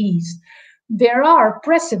guarantees. There are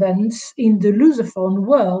precedents in the Lusophone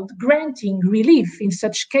world granting relief in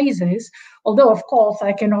such cases, although, of course,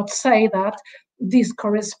 I cannot say that this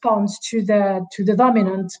corresponds to the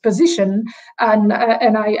dominant position, and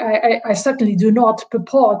I certainly do not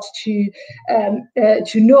purport to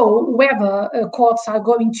know whether courts are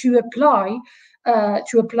going to apply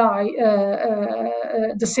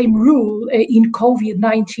the same rule in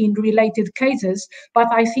COVID-19 related cases.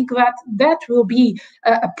 But I think that will be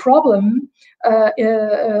a problem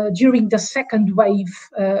during the second wave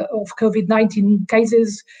of COVID-19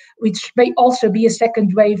 cases, which may also be a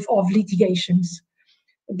second wave of litigations.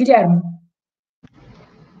 Guilherme.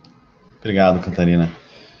 Obrigado, Catarina.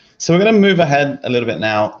 So we're going to move ahead a little bit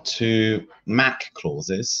now to MAC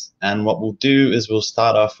clauses, and what we'll do is we'll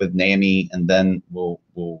start off with Naomi, and then we'll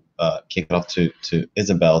kick it off to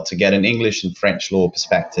Isabelle to get an English and French law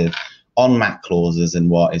perspective on MAC clauses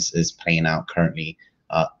and what is playing out currently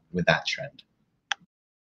with that trend.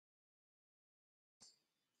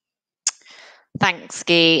 Thanks,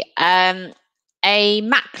 Guy. A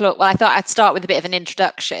MAC clause, well, I thought I'd start with a bit of an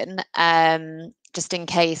introduction, just in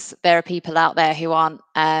case there are people out there who aren't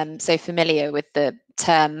so familiar with the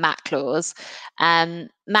term MAC clause.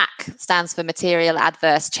 MAC stands for Material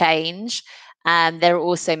Adverse Change, and there are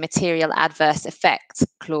also Material Adverse Effect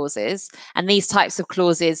clauses. And these types of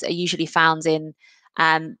clauses are usually found in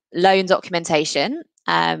loan documentation,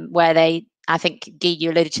 where they, I think, Guy, you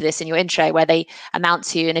alluded to this in your intro, where they amount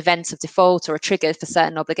to an event of default or a trigger for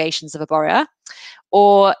certain obligations of a borrower,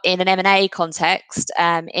 or in an M&A context,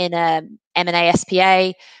 in a M&A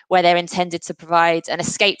SPA, where they're intended to provide an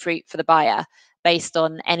escape route for the buyer based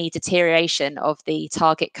on any deterioration of the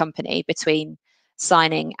target company between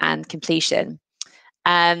signing and completion.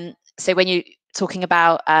 So when you're talking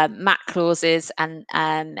about MAC clauses and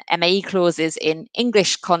MAE clauses in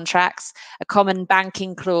English contracts, a common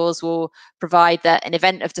banking clause will provide that an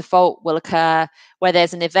event of default will occur where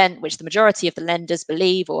there's an event which the majority of the lenders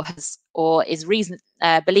believe is reasonably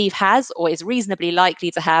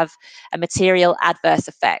likely to have a material adverse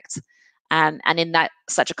effect. And in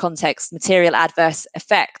such a context, material adverse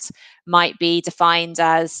effect might be defined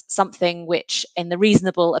as something which, in the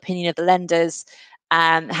reasonable opinion of the lenders,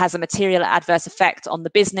 has a material adverse effect on the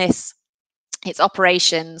business, its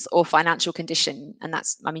operations, or financial condition. And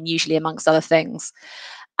that's, I mean, usually amongst other things.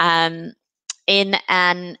 In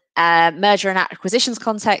an merger and acquisitions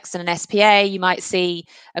context, in an SPA, you might see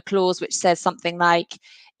a clause which says something like,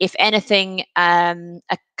 if anything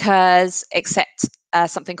occurs except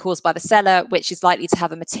something caused by the seller, which is likely to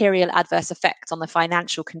have a material adverse effect on the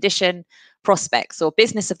financial condition, prospects, or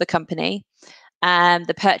business of the company,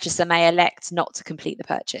 the purchaser may elect not to complete the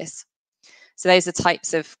purchase. So those are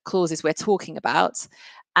types of clauses we're talking about.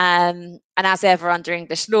 And as ever under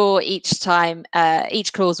English law, each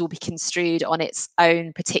clause will be construed on its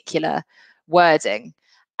own particular wording.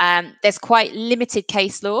 There's quite limited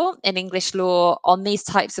case law in English law on these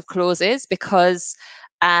types of clauses because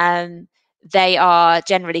they are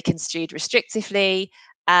generally construed restrictively.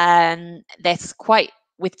 There's quite,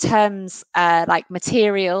 with terms like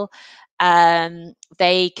material,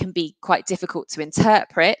 they can be quite difficult to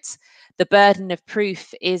interpret. The burden of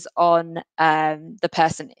proof is on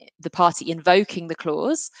the party invoking the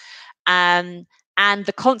clause, and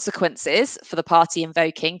the consequences for the party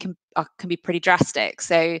invoking can be pretty drastic.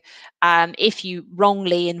 So, if you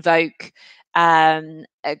wrongly invoke, a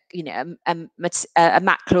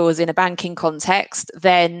MAC clause in a banking context,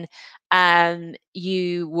 then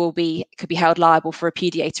you could be held liable for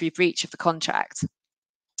repudiatory breach of the contract.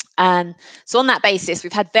 So on that basis,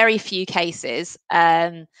 we've had very few cases,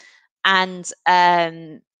 and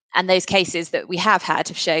those cases that we have had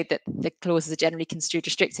have showed that the clauses are generally construed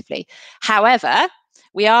restrictively. However,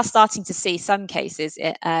 we are starting to see some cases,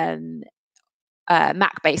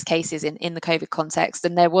 MAC-based cases in the COVID context,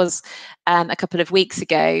 and there was a couple of weeks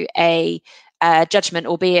ago a judgment,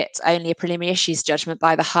 albeit only a preliminary issues judgment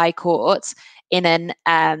by the High Court in an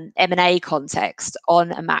M&A context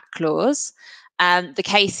on a MAC clause. The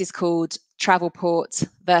case is called Travelport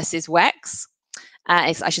versus WEX.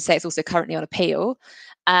 I should say it's also currently on appeal.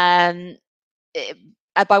 By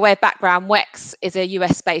way of background, WEX is a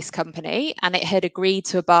US-based company, and it had agreed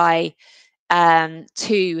to buy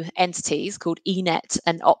two entities called eNet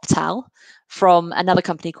and Optal from another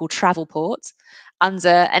company called Travelport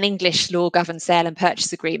under an English law-governed sale and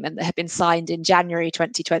purchase agreement that had been signed in January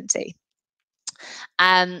 2020.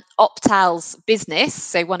 Optal's business,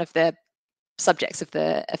 so one of the subjects of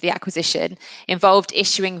the acquisition, involved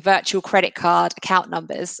issuing virtual credit card account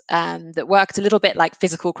numbers that worked a little bit like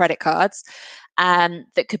physical credit cards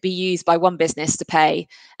that could be used by one business to pay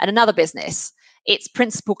and another business. Its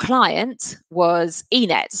principal client was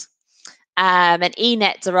eNet, and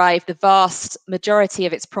eNet derived the vast majority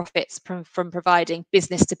of its profits from providing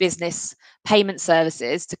business-to-business payment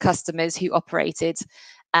services to customers who operated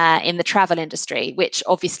in the travel industry, which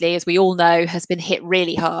obviously, as we all know, has been hit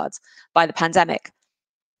really hard by the pandemic.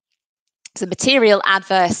 So material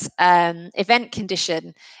adverse event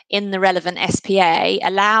condition in the relevant SPA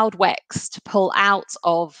allowed WEX to pull out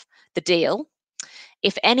of the deal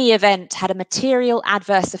if any event had a material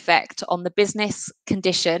adverse effect on the business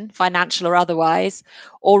condition, financial or otherwise,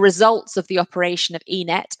 or results of the operation of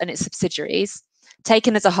eNet and its subsidiaries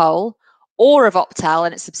taken as a whole, or of Optal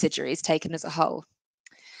and its subsidiaries taken as a whole.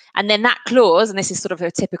 And then that clause, and this is sort of a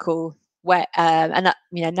typical where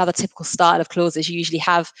another typical style of clauses, you usually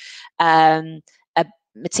have a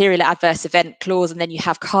material adverse event clause, and then you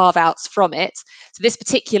have carve-outs from it. So this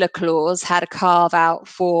particular clause had a carve-out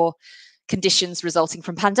for conditions resulting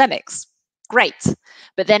from pandemics. Great.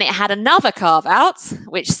 But then it had another carve-out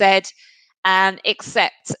which said,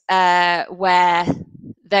 except where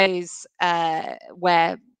the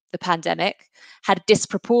pandemic had a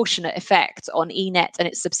disproportionate effect on eNet and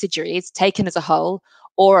its subsidiaries taken as a whole,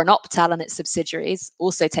 or on Optal and its subsidiaries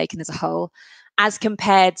also taken as a whole, as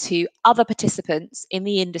compared to other participants in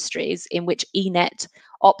the industries in which eNet,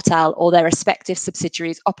 Optal, or their respective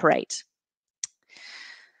subsidiaries operate.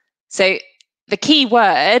 So the key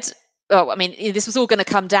word, this was all going to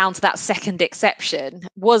come down to that second exception.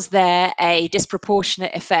 Was there a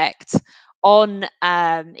disproportionate effect on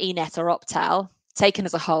eNet or Optal taken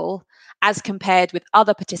as a whole, as compared with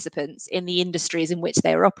other participants in the industries in which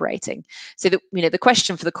they were operating? So the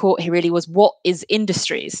question for the court here really was, what is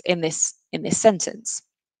industries in this sentence?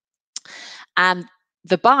 And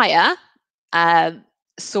the buyer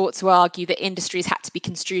sought to argue that industries had to be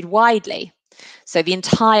construed widely, so the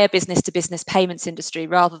entire business-to-business payments industry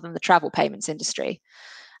rather than the travel payments industry.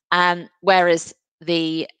 Whereas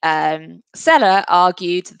the seller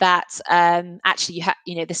argued that actually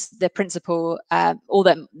the principal,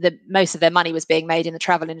 most of their money was being made in the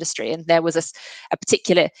travel industry, and there was a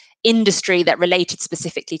particular industry that related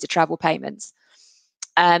specifically to travel payments.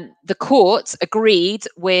 The court agreed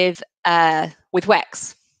with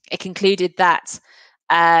WEX. It concluded that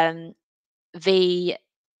they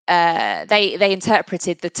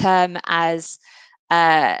interpreted the term as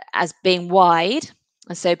being wide,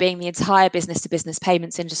 and so being the entire business-to-business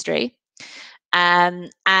payments industry,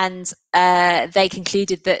 and they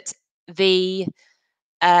concluded that the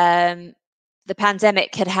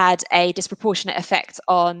pandemic had a disproportionate effect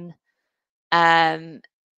on the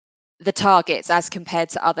targets as compared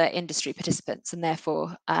to other industry participants, and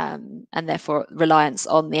therefore reliance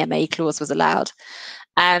on the MA clause was allowed.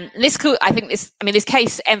 This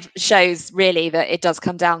case shows really that it does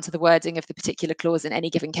come down to the wording of the particular clause in any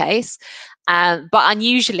given case, but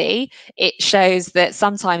unusually it shows that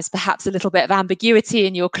sometimes perhaps a little bit of ambiguity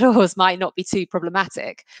in your clause might not be too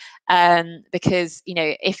problematic, because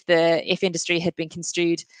if industry had been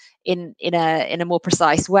construed in a more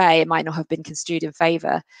precise way, it might not have been construed in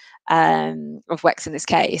favour of WEX in this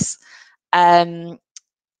case.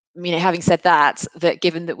 Having said that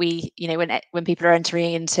given that we, when people are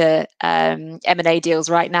entering into M&A deals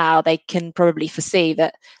right now, they can probably foresee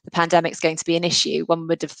that the pandemic is going to be an issue. One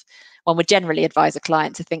would generally advise a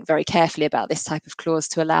client to think very carefully about this type of clause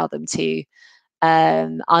to allow them to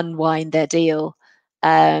unwind their deal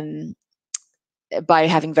by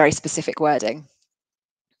having very specific wording.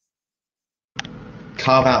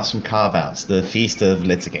 Carve-outs from carve-outs, the feast of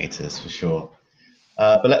litigators, for sure.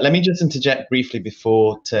 But let me just interject briefly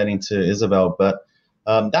before turning to Isabelle. But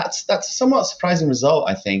that's a somewhat surprising result,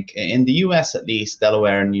 I think. In the US, at least,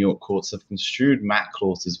 Delaware and New York courts have construed MAC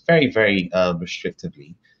clauses very, very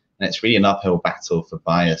restrictively. And it's really an uphill battle for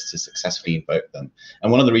buyers to successfully invoke them.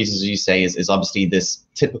 And one of the reasons, as you say, is obviously this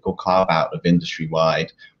typical carve-out of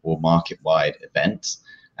industry-wide or market-wide events.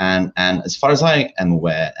 And as far as I am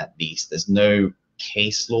aware, at least, there's no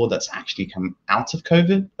case law that's actually come out of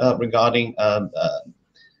COVID regarding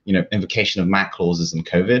invocation of MAC clauses in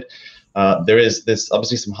COVID. There's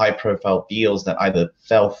obviously some high-profile deals that either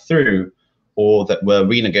fell through or that were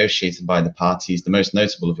renegotiated by the parties, the most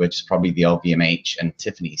notable of which is probably the LVMH and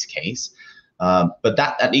Tiffany's case. But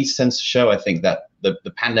that at least tends to show, I think, that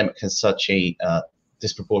the pandemic has such a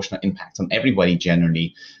disproportionate impact on everybody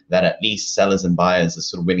generally, that at least sellers and buyers are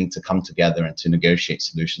sort of willing to come together and to negotiate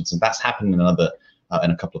solutions. And that's happened in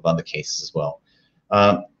a couple of other cases as well.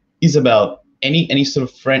 Isabelle, any sort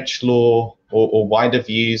of French law or wider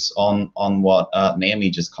views on what Naomi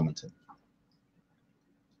just commented?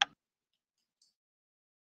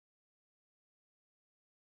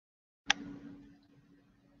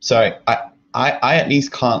 Sorry, I at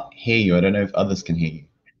least can't hear you. I don't know if others can hear you.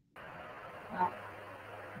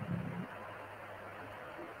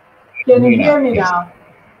 Can you hear me now?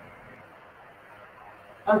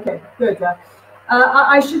 Okay, good.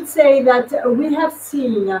 I should say that we have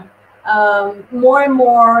seen more and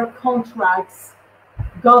more contracts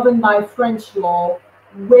governed by French law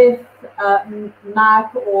with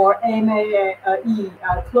MAC or MAE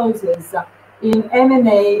clauses in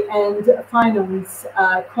M&A and finance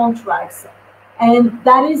contracts. And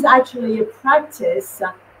that is actually a practice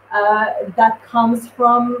that comes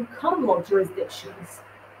from common law jurisdictions.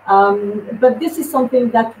 But this is something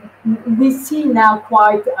that we see now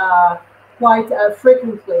quite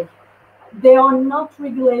frequently. They are not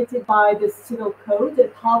regulated by the civil code,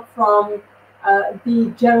 apart from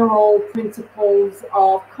the general principles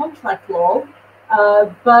of contract law.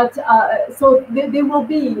 So they will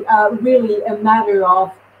be really a matter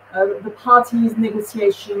of the parties'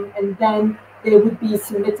 negotiation, and then they would be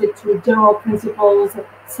submitted to general principles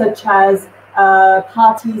such as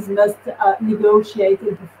parties must negotiate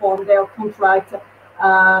and perform their contract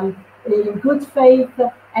in good faith,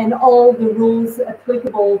 and all the rules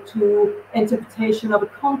applicable to interpretation of a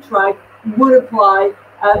contract would apply,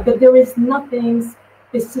 but there is nothing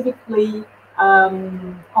specifically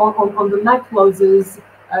on the MAC clauses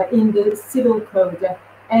in the civil code.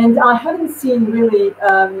 And I haven't seen really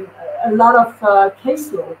a lot of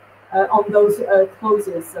case law on those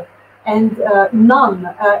clauses, and none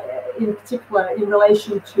in particular in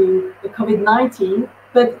relation to the COVID-19,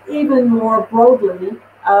 but even more broadly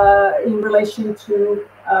in relation to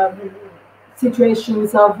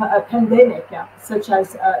situations of a pandemic, such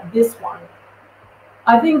as this one.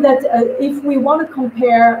 I think that if we want to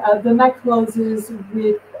compare the MAC clauses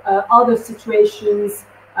with other situations,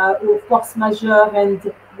 or force majeure,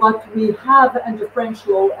 and what we have under French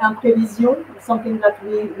law, imprévision, something that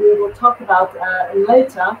we will talk about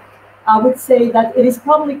later, I would say that it is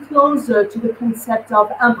probably closer to the concept of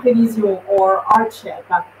imprévision or hardship,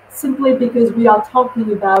 simply because we are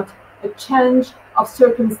talking about a change of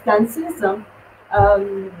circumstances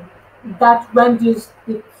that renders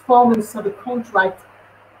the performance of a contract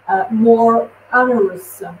more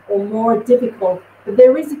onerous or more difficult. But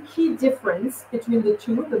there is a key difference between the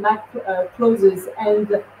two, the MAC clauses and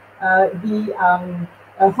the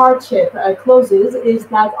hardship clauses, is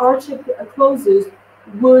that hardship clauses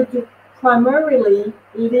would primarily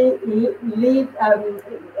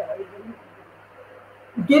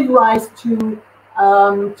give rise to a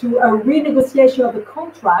renegotiation of the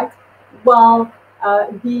contract, while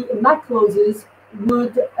the MAC clauses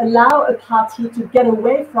would allow a party to get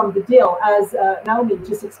away from the deal, as Naomi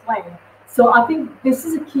just explained. So I think this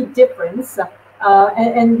is a key difference,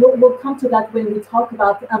 and we'll come to that when we talk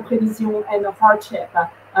about imprévision and hardship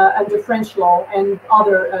under French law and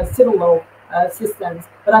other civil law systems.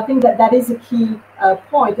 But I think that that is a key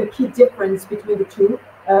point, a key difference between the two.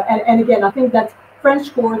 And again, I think that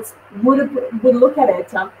French courts would look at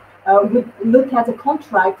it, would look at a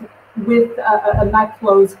contract with a MAC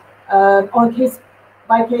clause on a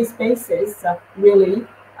case-by-case basis, really,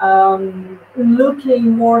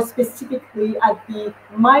 looking more specifically at the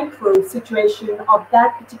micro situation of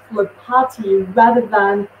that particular party rather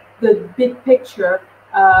than the big picture,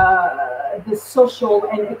 the social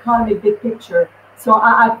and economic big picture. So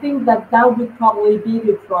I think that that would probably be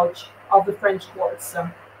the approach of the French courts.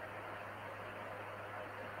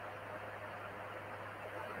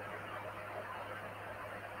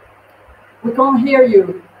 We can't hear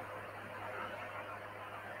you.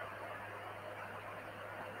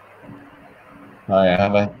 I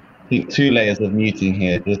have two layers of muting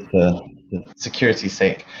here, just for security's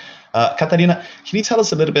sake. Catarina, can you tell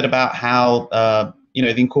us a little bit about how the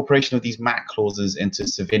incorporation of these MAC clauses into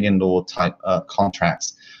civilian law type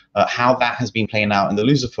contracts, how that has been playing out in the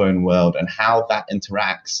Lusophone world, and how that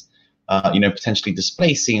interacts, potentially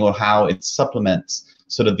displacing, or how it supplements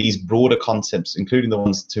sort of these broader concepts, including the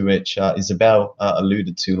ones to which Isabelle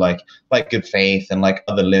alluded to, like good faith and like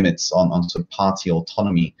other limits on sort of party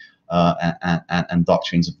autonomy and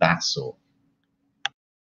doctrines of that sort.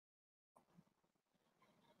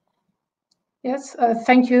 Yes,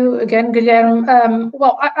 thank you again, Guilherme.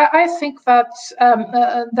 Well, I think that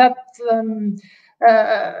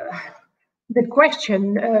the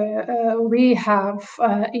question we have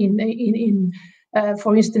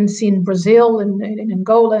for instance, in Brazil and in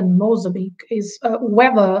Angola and Mozambique is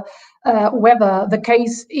whether the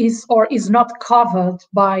case is or is not covered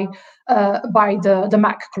by the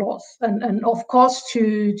MAC clause, and of course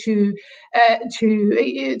to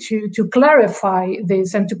clarify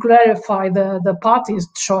this and to clarify the party's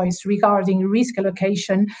choice regarding risk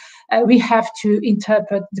allocation, we have to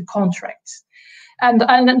interpret the contracts. And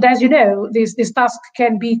as you know, this task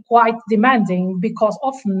can be quite demanding because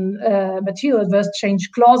often material adverse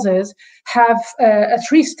change clauses have a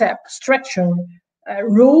three-step structure: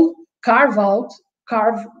 rule, carve out,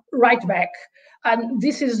 carve right back. And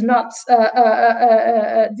this is not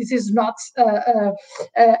an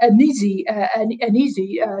easy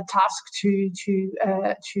task to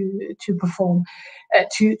perform.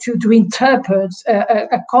 To interpret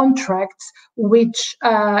a contract which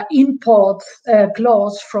imports a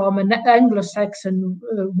clause from an Anglo-Saxon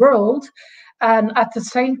world, and at the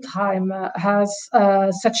same time has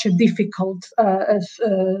such a difficult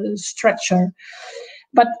structure.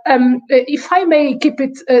 But if I may keep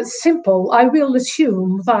it simple, I will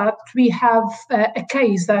assume that we have a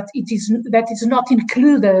case that is not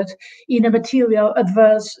included in a material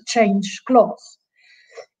adverse change clause.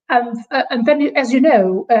 And then, as you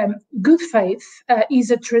know, good faith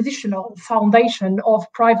is a traditional foundation of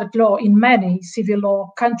private law in many civil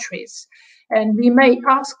law countries. And we may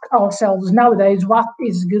ask ourselves nowadays, what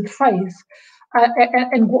is good faith?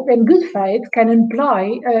 And good faith can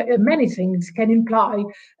imply many things. It can imply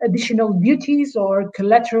additional duties or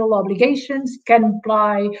collateral obligations, can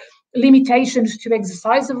imply limitations to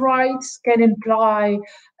exercise of rights, can imply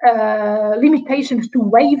limitations to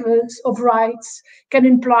waivers of rights, can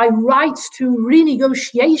imply rights to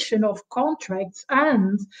renegotiation of contracts,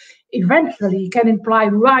 and eventually can imply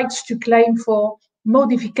rights to claim for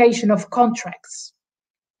modification of contracts.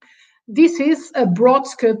 This is a broad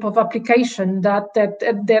scope of application that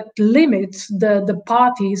limits the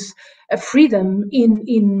parties' freedom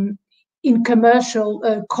in commercial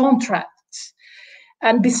contracts.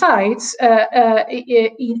 And besides,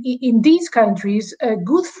 in these countries,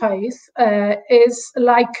 good faith is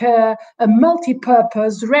like a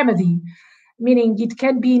multi-purpose remedy, meaning it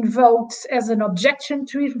can be invoked as an objection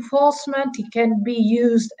to enforcement, it can be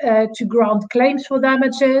used to grant claims for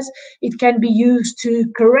damages, it can be used to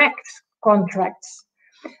correct contracts.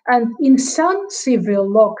 And in some civil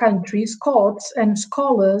law countries, courts and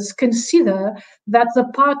scholars consider that the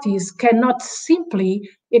parties cannot simply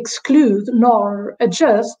exclude nor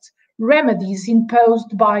adjust remedies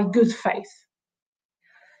imposed by good faith.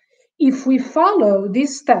 If we follow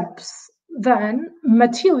these steps, then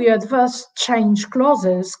material adverse change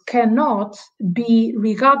clauses cannot be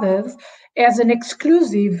regarded as an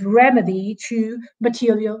exclusive remedy to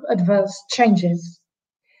material adverse changes.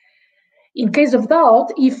 In case of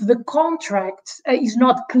doubt, if the contract is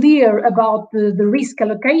not clear about the risk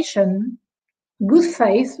allocation, good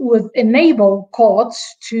faith would enable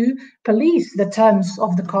courts to police the terms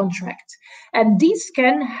of the contract. And this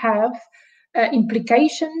can have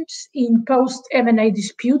implications in post-M&A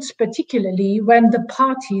disputes, particularly when the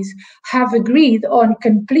parties have agreed on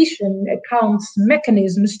completion accounts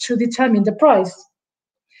mechanisms to determine the price.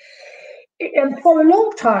 And for a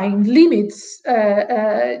long time, limits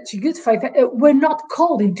to good faith were not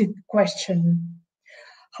called into question.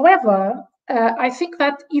 However, I think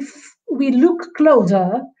that if we look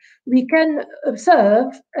closer, we can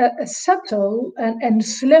observe a subtle and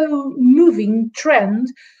slow-moving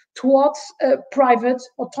trend towards private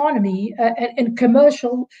autonomy and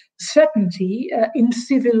commercial certainty in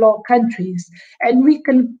civil law countries. And we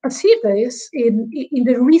can perceive this in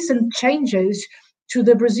the recent changes to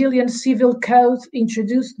the Brazilian Civil Code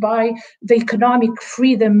introduced by the Economic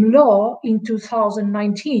Freedom Law in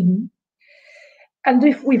 2019. And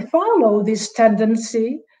if we follow this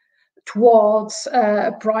tendency towards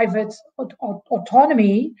private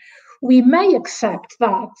autonomy, we may accept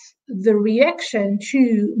that the reaction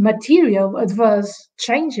to material adverse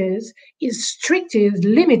changes is strictly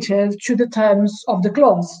limited to the terms of the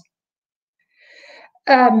clause.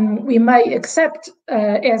 We may accept,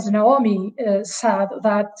 as Naomi said,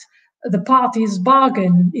 that the party's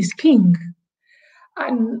bargain is king.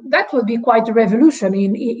 And that would be quite a revolution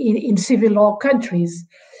in civil law countries.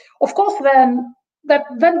 Of course, then, that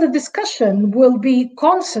then the discussion will be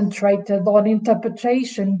concentrated on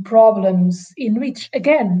interpretation problems in which,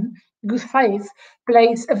 again, good faith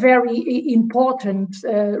plays a very important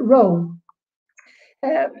role.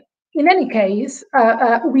 In any case,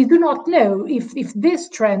 we do not know if this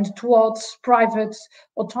trend towards private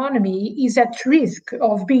autonomy is at risk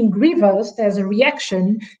of being reversed as a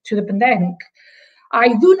reaction to the pandemic.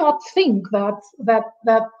 I do not think that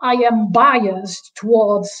I am biased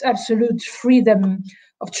towards absolute freedom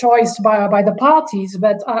of choice by the parties,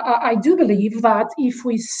 but I do believe that if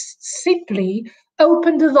we simply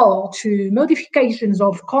open the door to modifications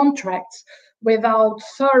of contracts without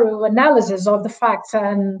thorough analysis of the facts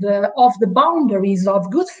and of the boundaries of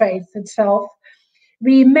good faith itself,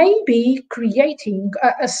 we may be creating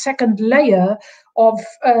a second layer of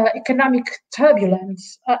economic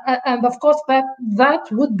turbulence. And of course, that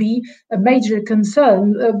would be a major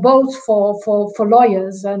concern, both for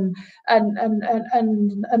lawyers and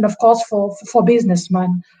of course for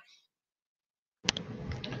businessmen.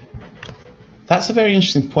 That's a very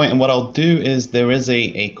interesting point. And what I'll do is there is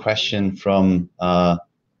a question from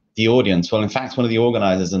the audience. Well, in fact, one of the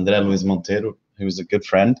organizers, Luis Monteiro, who is a good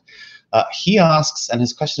friend, he asks, and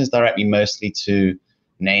his question is directly mostly to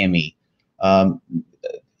Naomi.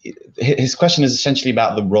 His question is essentially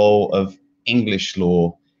about the role of English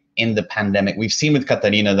law in the pandemic. We've seen with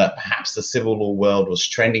Catarina that perhaps the civil law world was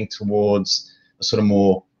trending towards a sort of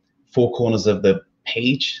more four corners of the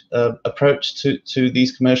page approach to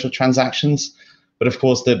these commercial transactions. But of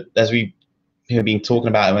course, as we have been talking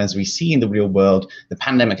about, and as we see in the real world, the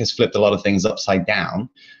pandemic has flipped a lot of things upside down.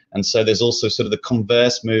 And so there's also sort of the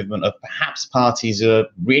converse movement of perhaps parties are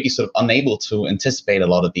really sort of unable to anticipate a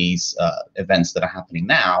lot of these events that are happening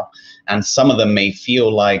now. And some of them may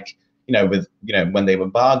feel like, when they were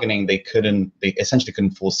bargaining, they essentially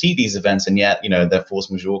couldn't foresee these events, and yet, their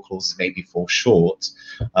force majeure clauses maybe fall short,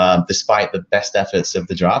 despite the best efforts of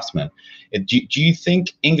the draftsman. Do you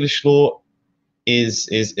think English law is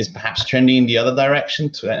perhaps trending in the other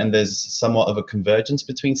direction, and there's somewhat of a convergence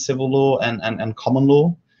between civil law and common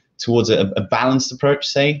law towards a balanced approach,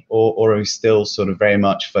 say, or are we still sort of very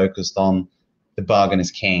much focused on the bargain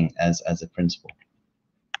is king as a principle?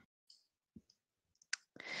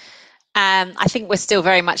 I think we're still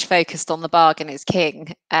very much focused on the bargain is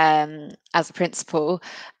king as a principle.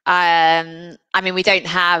 I mean, we don't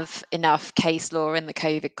have enough case law in the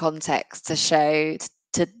COVID context to show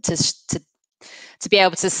to be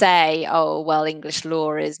able to say, oh, well, English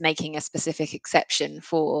law is making a specific exception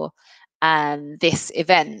for this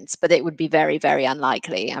event, but it would be very, very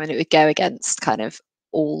unlikely. I mean, it would go against kind of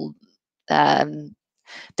all the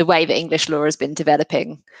way that English law has been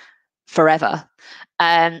developing forever.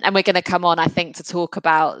 And we're going to come on, I think, to talk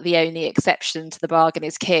about the only exception to the bargain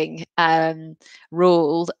is king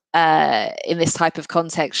rule in this type of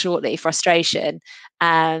context shortly, frustration.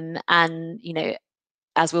 And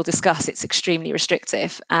as we'll discuss, it's extremely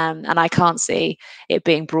restrictive, and I can't see it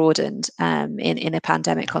being broadened in a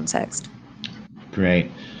pandemic context. Great.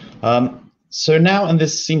 So now, and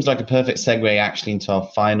this seems like a perfect segue actually into our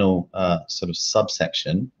final sort of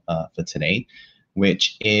subsection for today,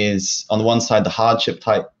 which is on the one side, the hardship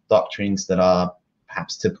type doctrines that are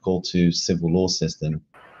perhaps typical to civil law system,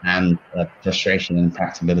 and frustration and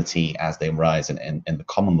intractability as they arise in the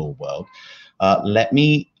common law world. Let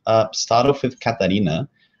me start off with Catarina.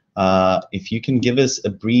 If you can give us a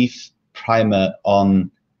brief primer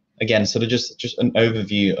on, again, sort of just an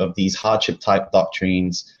overview of these hardship type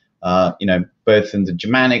doctrines, both in the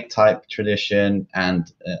Germanic type tradition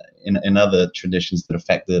and in other traditions that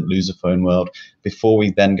affect the Lusophone world, before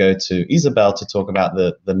we then go to Isabelle to talk about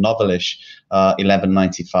the novelish Article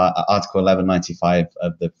 1195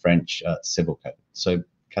 of the French Civil Code. So,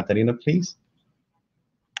 Catarina, please.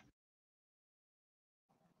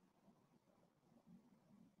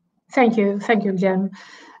 Thank you, Guilherme.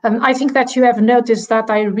 I think that you have noticed that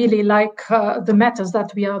I really like the matters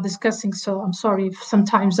that we are discussing. So I'm sorry if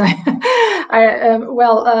sometimes but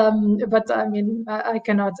I mean, I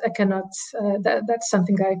cannot. That's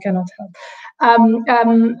something I cannot help.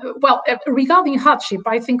 Well, regarding hardship,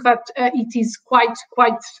 I think that it is quite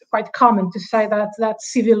common to say that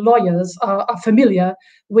civil lawyers are familiar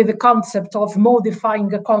with the concept of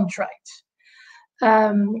modifying a contract.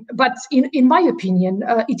 But in my opinion,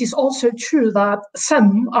 it is also true that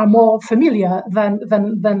some are more familiar than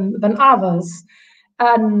others,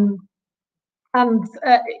 and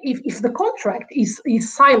if the contract is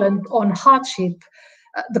silent on hardship,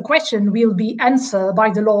 the question will be answered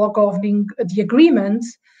by the law governing the agreement,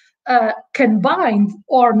 can bind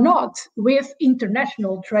or not with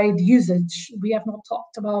international trade usage. We have not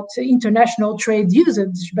talked about international trade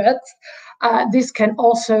usage, but this can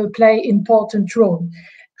also play an important role.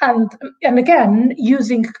 And again,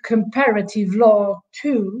 using comparative law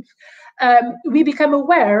tools, we become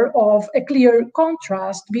aware of a clear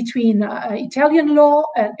contrast between Italian law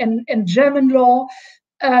and German law.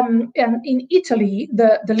 And in Italy,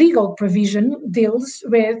 the legal provision deals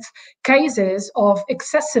with cases of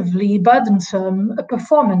excessively burdensome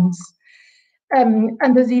performance.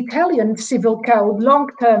 Under the Italian civil code,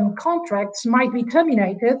 long-term contracts might be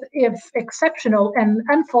terminated if exceptional and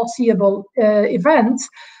unforeseeable events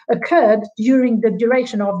occurred during the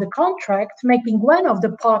duration of the contract, making one of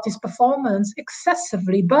the parties' performance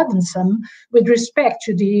excessively burdensome with respect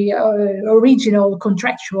to the original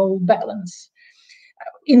contractual balance.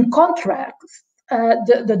 In contrast,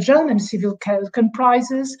 the German civil code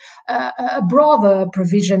comprises a broader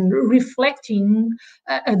provision reflecting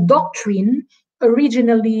a doctrine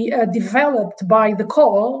originally developed by the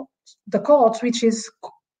courts, which is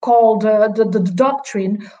called the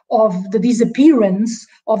doctrine of the disappearance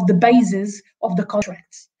of the basis of the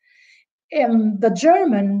contracts. And the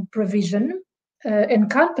German provision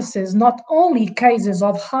encompasses not only cases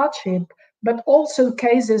of hardship, but also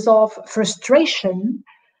cases of frustration,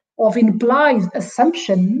 of implied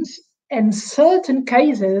assumptions, and certain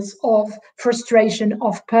cases of frustration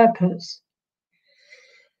of purpose.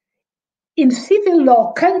 In civil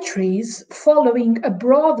law countries, following a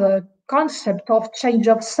broader concept of change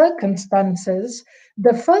of circumstances,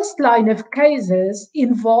 the first line of cases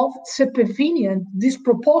involve supervenient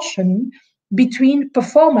disproportion between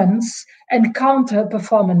performance and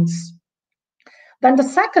counter-performance. Then the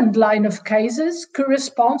second line of cases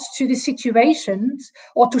corresponds to the situations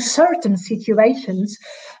or to certain situations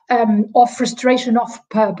of frustration of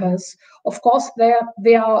purpose. Of course, there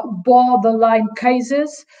are borderline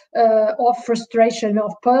cases of frustration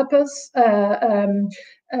of purpose, and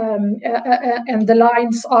the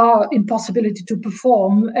lines are impossibility to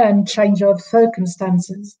perform and change of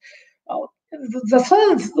circumstances. The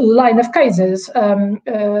third line of cases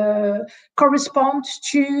corresponds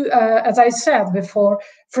to, as I said before,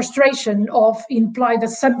 frustration of implied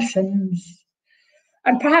assumptions.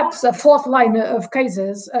 And perhaps a fourth line of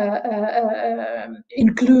cases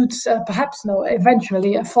includes,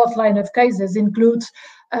 eventually a fourth line of cases includes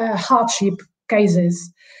hardship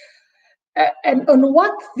cases. And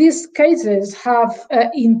what these cases have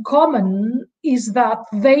in common is that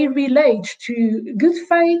they relate to good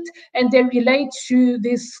faith and they relate to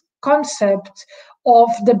this concept of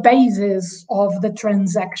the basis of the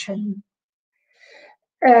transaction.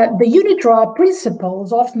 The unit law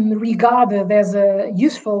principles, often regarded as a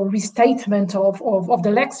useful restatement of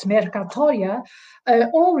the lex mercatoria,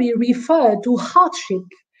 only refer to hardship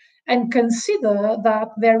and consider that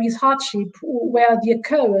there is hardship where the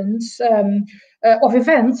occurrence of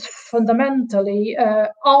events fundamentally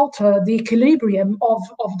alter the equilibrium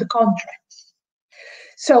of the contracts.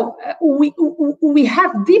 So we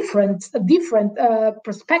have different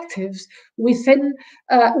perspectives within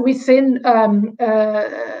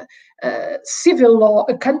civil law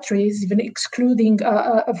countries, even excluding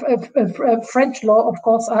French law. Of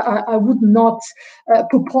course, I would not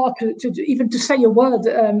purport to even to say a word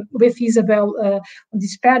with Isabelle on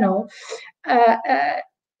this panel.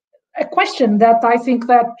 A question that I think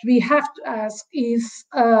that we have to ask is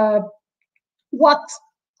what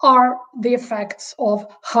are the effects of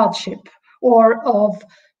hardship or of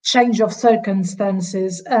change of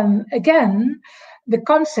circumstances? And again, the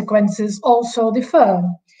consequences also differ.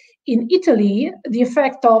 In Italy, the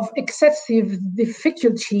effect of excessive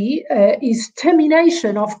difficulty is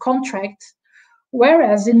termination of contracts,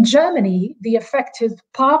 whereas in Germany, the affected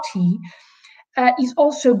party is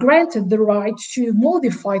also granted the right to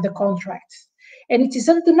modify the contract. And it is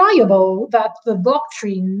undeniable that the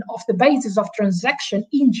doctrine of the basis of transaction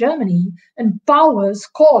in Germany empowers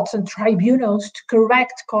courts and tribunals to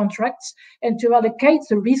correct contracts and to allocate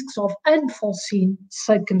the risks of unforeseen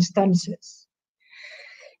circumstances.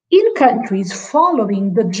 In countries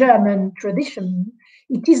following the German tradition,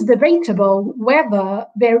 it is debatable whether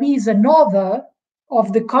there is an order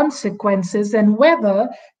of the consequences and whether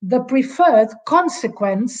the preferred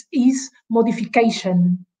consequence is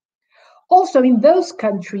modification. Also, in those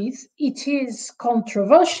countries, it is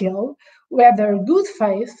controversial whether good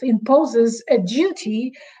faith imposes a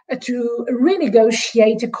duty to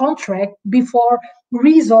renegotiate a contract before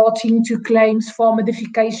resorting to claims for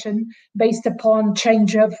modification based upon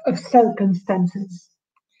change of circumstances.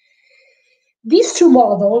 These two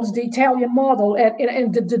models, the Italian model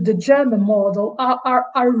and the German model,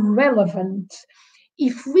 are relevant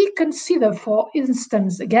if we consider, for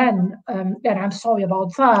instance, again, and I'm sorry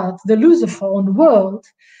about that, the Lusophone world,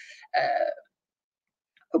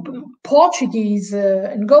 Portuguese,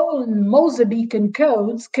 Angolan, Mozambican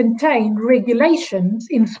codes contain regulations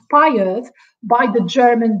inspired by the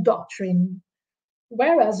German doctrine,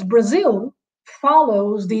 whereas Brazil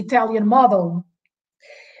follows the Italian model.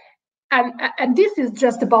 And this is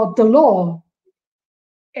just about the law.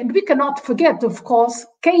 And we cannot forget, of course,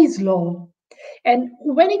 case law. And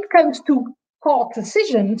when it comes to court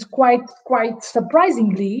decisions, quite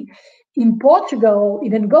surprisingly, in Portugal,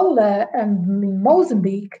 in Angola, and in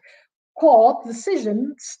Mozambique, court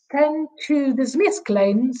decisions tend to dismiss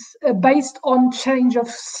claims based on change of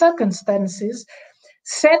circumstances,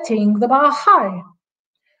 setting the bar high.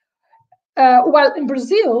 While in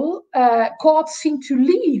Brazil, courts seem to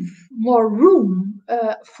leave more room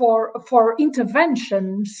for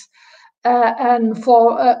interventions and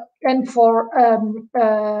for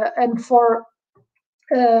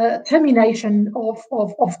termination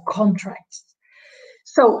of contracts.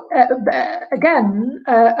 So again,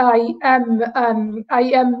 I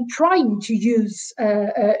am trying to use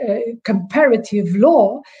comparative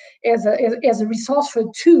law as a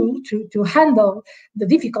resourceful tool to handle the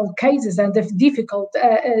difficult cases and the difficult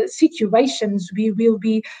situations we will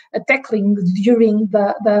be tackling during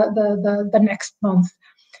the next month.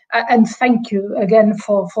 And thank you again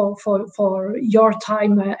for your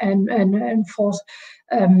time and for.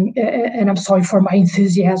 And I'm sorry for my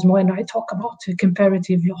enthusiasm when I talk about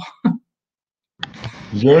comparative law.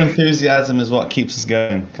 Your enthusiasm is what keeps us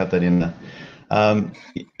going, Catarina.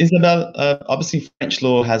 Isabelle, obviously French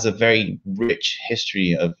law has a very rich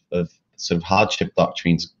history of sort of hardship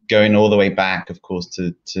doctrines, going all the way back, of course,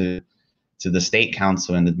 to the State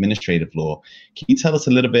Council and administrative law. Can you tell us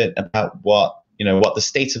a little bit about what the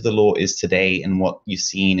state of the law is today and what you've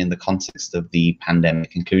seen in the context of the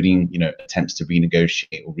pandemic, including, attempts to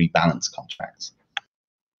renegotiate or rebalance contracts?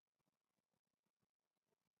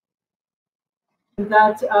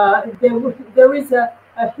 That there is a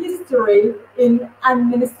history in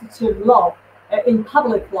administrative law, in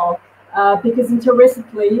public law, because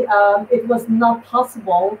interestingly, it was not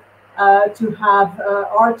possible to have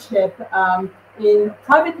hardship in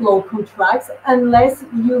private law contracts unless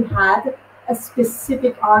you had a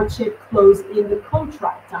specific hardship clause in the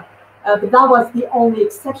contract, but that was the only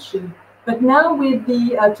exception. But now with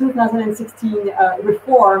the 2016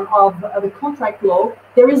 reform of the contract law,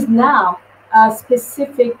 there is now a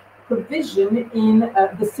specific provision in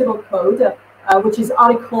the Civil Code, which is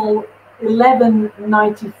Article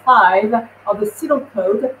 1195 of the Civil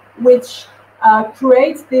Code, which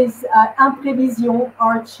creates this imprévision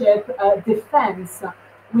hardship defense,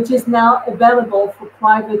 which is now available for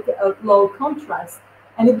private law contracts.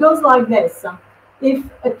 And it goes like this. If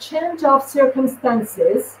a change of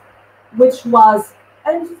circumstances, which was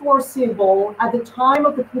unforeseeable at the time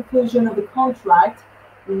of the conclusion of the contract,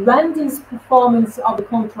 renders performance of the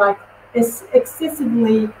contract is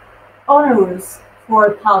excessively onerous for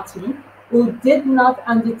a party who did not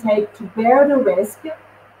undertake to bear the risk,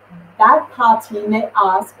 that party may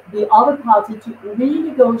ask the other party to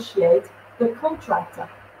renegotiate the contract.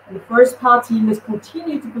 And the first party must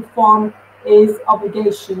continue to perform its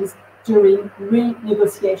obligations during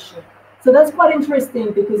renegotiation. So that's quite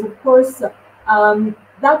interesting because, of course,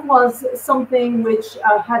 that was something which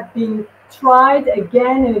had been tried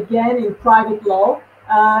again and again in private law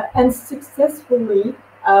and successfully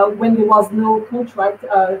when there was no contract,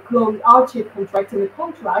 closed hardship contract in the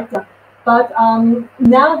contract. But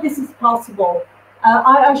now this is possible.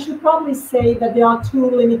 I should probably say that there are two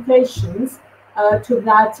limitations to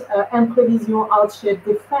that imprévision hardship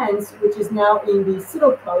defense, which is now in the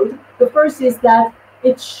Civil Code. The first is that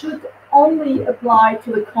it should only apply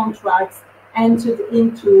to the contracts entered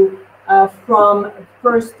into from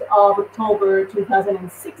 1st of October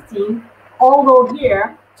 2016, although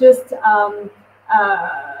here just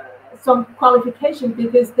some qualification,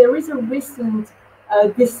 because there is a recent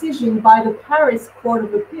decision by the Paris Court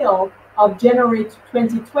of Appeal of January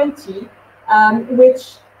 2020,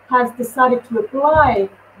 which has decided to apply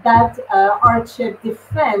that hardship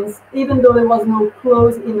defense, even though there was no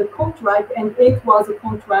clause in the contract, and it was a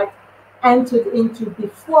contract entered into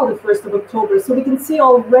before the 1st of October. So we can see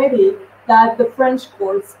already that the French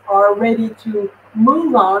courts are ready to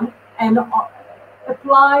move on and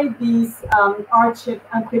apply these hardship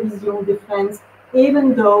and imprévision defense,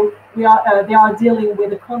 even though they are dealing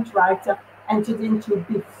with a contract entered into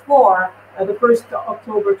before the 1st of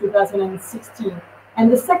October 2016. And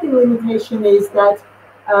the second limitation is that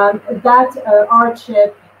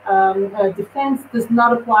hardship defense does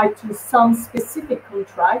not apply to some specific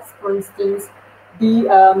contracts. For instance,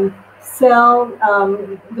 the sale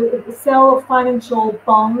of financial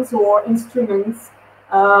bonds or instruments.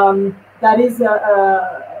 That is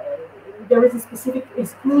there is a specific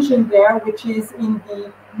exclusion there, which is in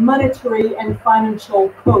the monetary and financial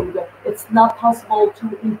code. It's not possible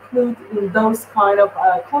to include in those kind of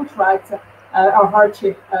contracts a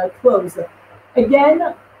hardship clause.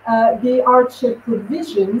 Again, the hardship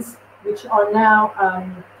provisions, which are now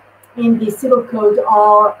in the civil code,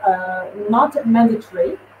 are not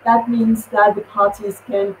mandatory. That means that the parties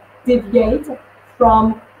can deviate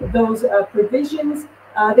from those provisions.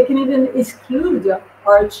 They can even exclude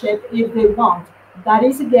hardship if they want. That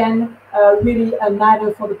is, again, really a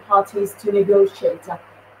matter for the parties to negotiate.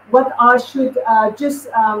 What I should just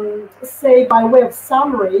say by way of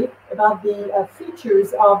summary about the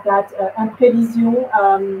features of that imprévision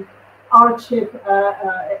hardship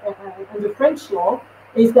under French law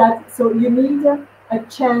is that, so you need a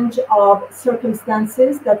change of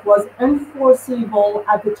circumstances that was unforeseeable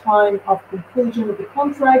at the time of conclusion of the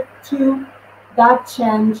contract to that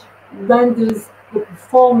change renders the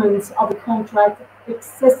performance of the contract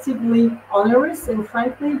excessively onerous. And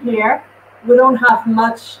frankly, here we don't have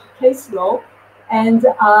much case law, and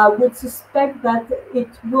would suspect that it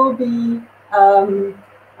will be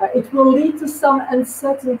it will lead to some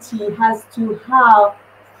uncertainty as to how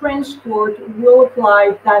French court will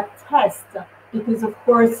apply that test, because of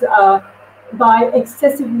course by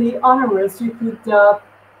excessively onerous you could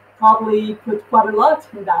probably put quite a lot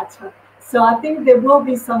in that. So I think there will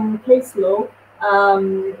be some case law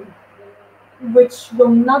which will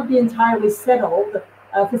not be entirely settled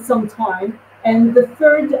for some time. And the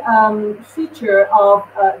third feature of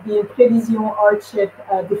the imprévision hardship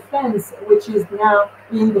defense, which is now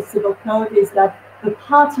in the civil code, is that the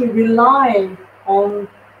party relying on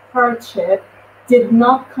hardship did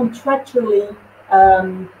not contractually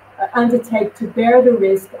undertake to bear the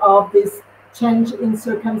risk of this change in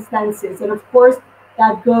circumstances. And of course,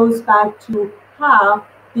 that goes back to how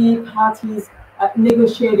the parties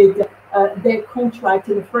negotiated their contract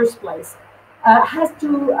in the first place. Has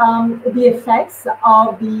to the effects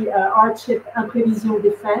of the hardship imprévision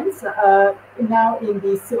defense now in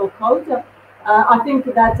the civil code. I think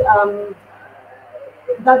that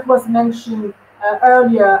that was mentioned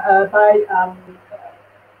earlier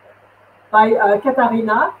by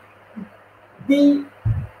Catarina. The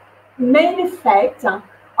main effect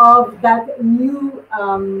of that new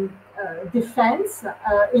defense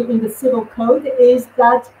in the civil code is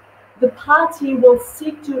that the party will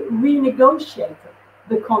seek to renegotiate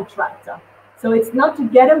the contract. So it's not to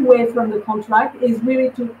get away from the contract, it's really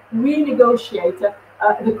to renegotiate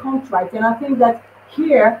the contract. And I think that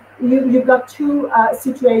here you've got two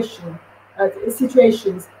situations.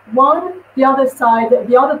 One, the other side,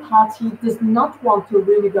 the other party does not want to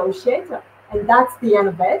renegotiate, and that's the end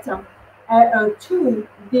of it. Two,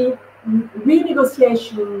 the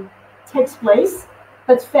renegotiation takes place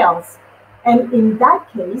but fails. And in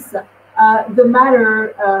that case, the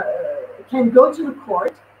matter can go to the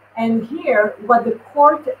court. And here, what the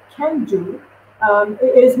court can do,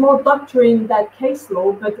 it is more doctrine than case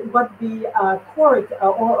law, but what the court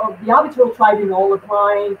or the arbitral tribunal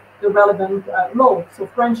applying the relevant law, so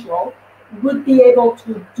French law, would be able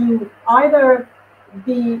to do either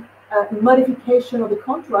the modification of the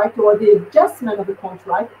contract or the adjustment of the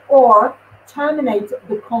contract, or terminate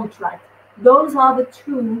the contract. Those are the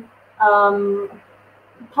two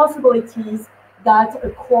possibilities that a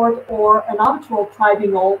court or an arbitral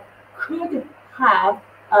tribunal could have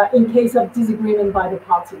in case of disagreement by the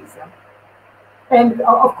parties. And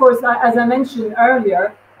of course, as I mentioned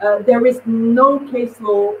earlier, there is no case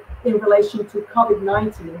law in relation to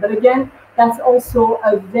COVID-19. But again, that's also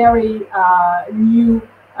a very new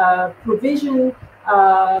provision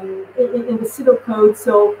in the civil code.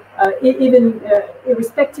 So even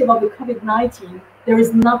irrespective of the COVID-19, there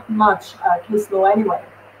is not much case law anyway.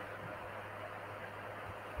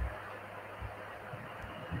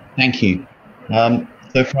 Thank you.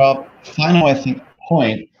 So for our final, I think,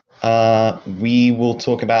 point, we will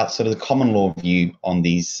talk about sort of the common law view on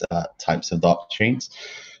these types of doctrines.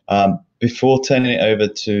 Before turning it over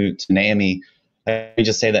to Naomi, let me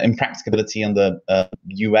just say that impracticability under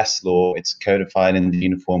US law, it's codified in the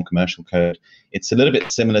Uniform Commercial Code. It's a little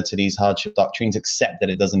bit similar to these hardship doctrines, except that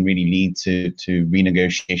it doesn't really lead to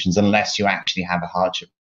renegotiations unless you actually have a hardship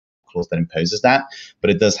clause that imposes that. But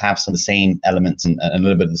it does have some of the same elements and a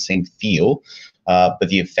little bit of the same feel. But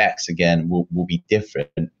the effects, again, will be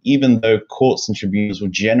different. Even though courts and tribunals will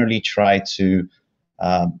generally try to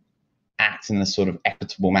act in a sort of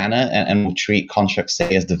equitable manner and will treat contracts,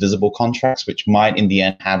 say, as divisible contracts, which might in the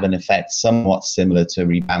end have an effect somewhat similar to a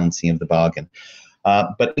rebalancing of the bargain.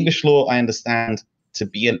 But English law, I understand to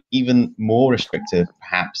be even more restrictive,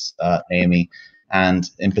 perhaps, Naomi, and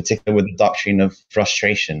in particular with the doctrine of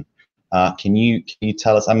frustration. Can you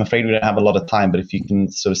tell us? I'm afraid we don't have a lot of time, but if you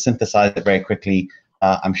can sort of synthesize it very quickly,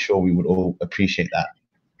 I'm sure we would all appreciate that.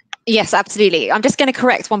 Yes, absolutely. I'm just going to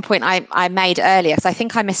correct one point I made earlier, because I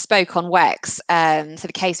think I misspoke on WEX. So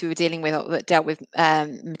the case we were dealing with that dealt with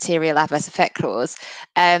material adverse effect clause,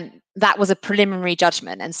 that was a preliminary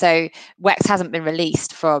judgment, and so WEX hasn't been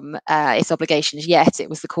released from its obligations yet. It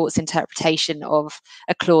was the court's interpretation of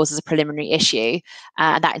a clause as a preliminary issue,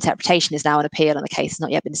 and that interpretation is now on appeal, and the case has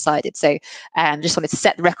not yet been decided. So just wanted to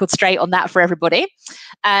set the record straight on that for everybody.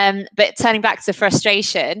 But turning back to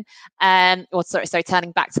frustration,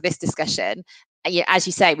 turning back to this discussion, as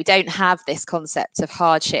you say, we don't have this concept of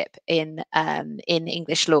hardship in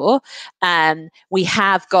English law. We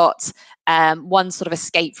have got one sort of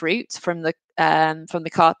escape route from the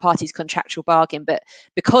parties' contractual bargain, but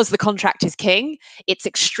because the contract is king, it's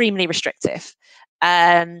extremely restrictive.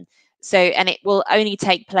 And it will only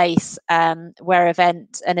take place where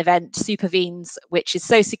an event supervenes which is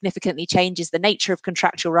so significantly changes the nature of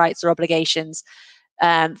contractual rights or obligations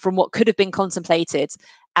from what could have been contemplated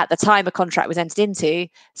at the time a contract was entered into,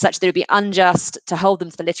 such that it would be unjust to hold them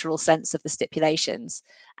to the literal sense of the stipulations.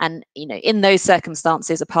 And in those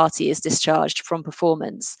circumstances, a party is discharged from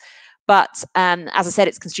performance. But as I said,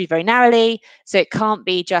 it's construed very narrowly, so it can't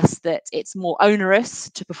be just that it's more onerous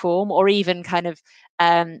to perform, or even kind of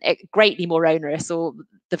greatly more onerous, or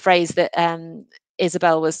the phrase that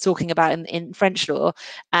Isabelle was talking about in French law.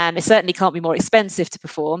 It certainly can't be more expensive to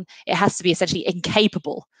perform. It has to be essentially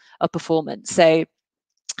incapable of performance. So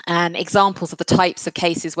examples of the types of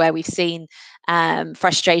cases where we've seen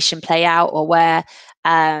frustration play out, or where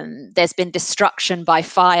there's been destruction by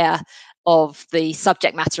fire of the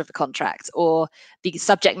subject matter of the contract, or the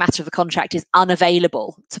subject matter of the contract is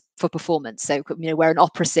unavailable for performance. So where an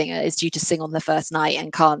opera singer is due to sing on the first night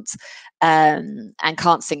and can't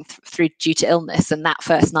sing through due to illness, and that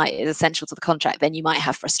first night is essential to the contract, then you might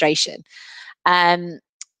have frustration.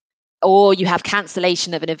 Or you have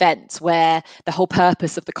cancellation of an event where the whole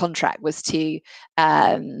purpose of the contract was to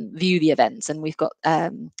view the events. And we've got a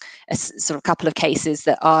sort of couple of cases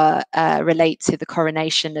that are relate to the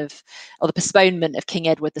coronation or the postponement of King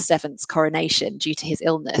Edward VII's coronation due to his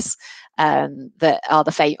illness, that are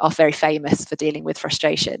very famous for dealing with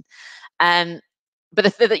frustration. But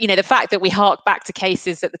the fact that we hark back to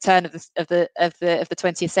cases at the turn of the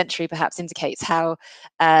 20th century perhaps indicates how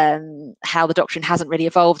the doctrine hasn't really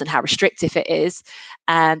evolved and how restrictive it is.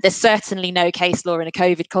 There's certainly no case law in a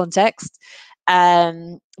COVID context,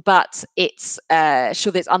 but it's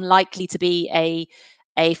sure that it's unlikely to be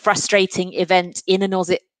a frustrating event in and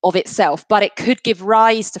of itself, but it could give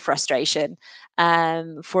rise to frustration.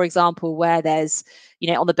 For example, where there's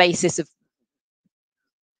on the basis of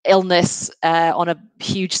illness on a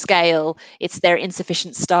huge scale, it's their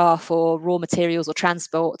insufficient staff or raw materials or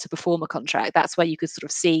transport to perform a contract. That's where you could sort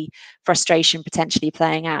of see frustration potentially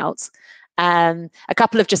playing out. A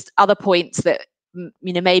couple of just other points that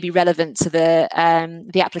may be relevant to the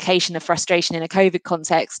application of frustration in a COVID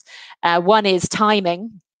context. One is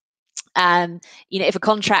timing. If a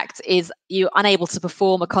contract is you're unable to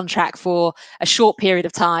perform a contract for a short period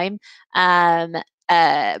of time,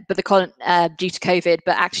 but due to COVID,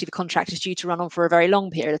 but actually the contract is due to run on for a very long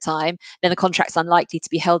period of time, then the contract's unlikely to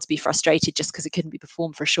be held to be frustrated just because it couldn't be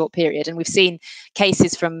performed for a short period. And we've seen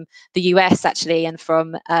cases from the US actually, and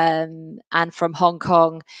from Hong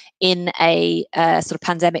Kong in a sort of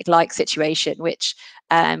pandemic-like situation, which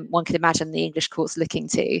one could imagine the English courts looking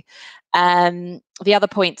to. The other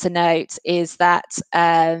point to note is that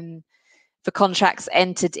for contracts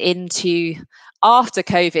entered into after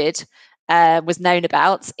COVID was known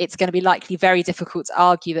about, it's going to be likely very difficult to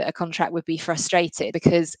argue that a contract would be frustrated,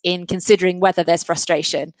 because in considering whether there's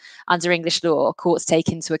frustration under English law, courts take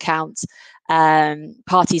into account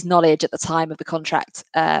parties' knowledge at the time of the contract,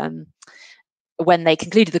 when they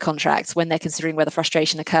concluded the contract, when they're considering whether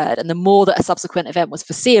frustration occurred. And the more that a subsequent event was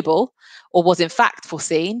foreseeable, or was in fact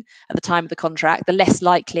foreseen at the time of the contract, the less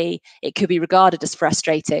likely it could be regarded as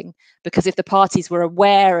frustrating, because if the parties were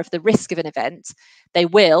aware of the risk of an event, they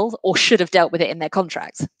will or should have dealt with it in their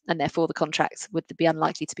contract, and therefore the contract would be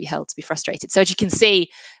unlikely to be held to be frustrated. So as you can see,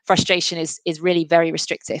 frustration is really very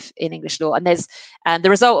restrictive in English law. And there's the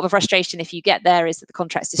result of a frustration, if you get there, is that the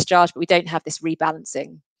contract's discharged, but we don't have this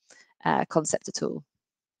rebalancing concept at all.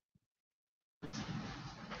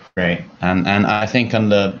 Great, and I think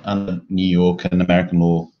under New York and American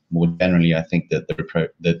law more generally, I think that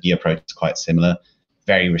the approach is quite similar.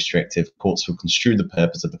 Very restrictive. Courts will construe the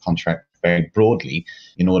purpose of the contract very broadly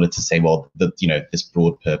in order to say, well, this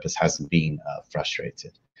broad purpose hasn't been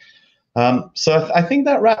frustrated. So I think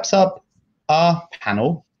that wraps up our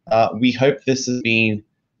panel. We hope this has been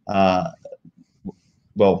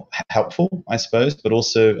well, helpful, I suppose, but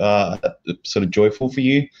also sort of joyful for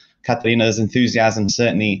you. Catarina's enthusiasm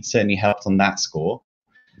certainly helped on that score.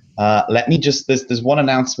 Let me just, there's one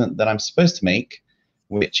announcement that I'm supposed to make,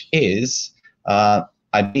 which is, I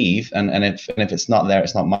believe, and if it's not there,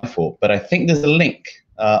 it's not my fault, but I think there's a link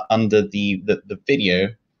under the video,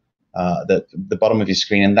 the bottom of your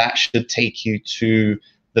screen, and that should take you to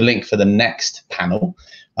the link for the next panel,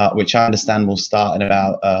 which I understand will start in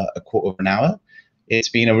about a quarter of an hour. It's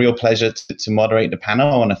been a real pleasure to moderate the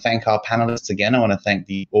panel. I want to thank our panelists again. I want to thank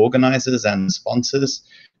the organizers and the sponsors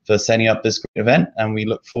for setting up this great event, and we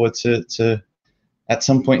look forward to at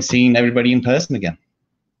some point seeing everybody in person again.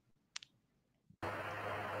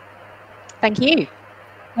 Thank you.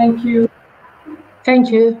 Thank you.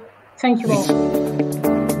 Thank you. Thank you all.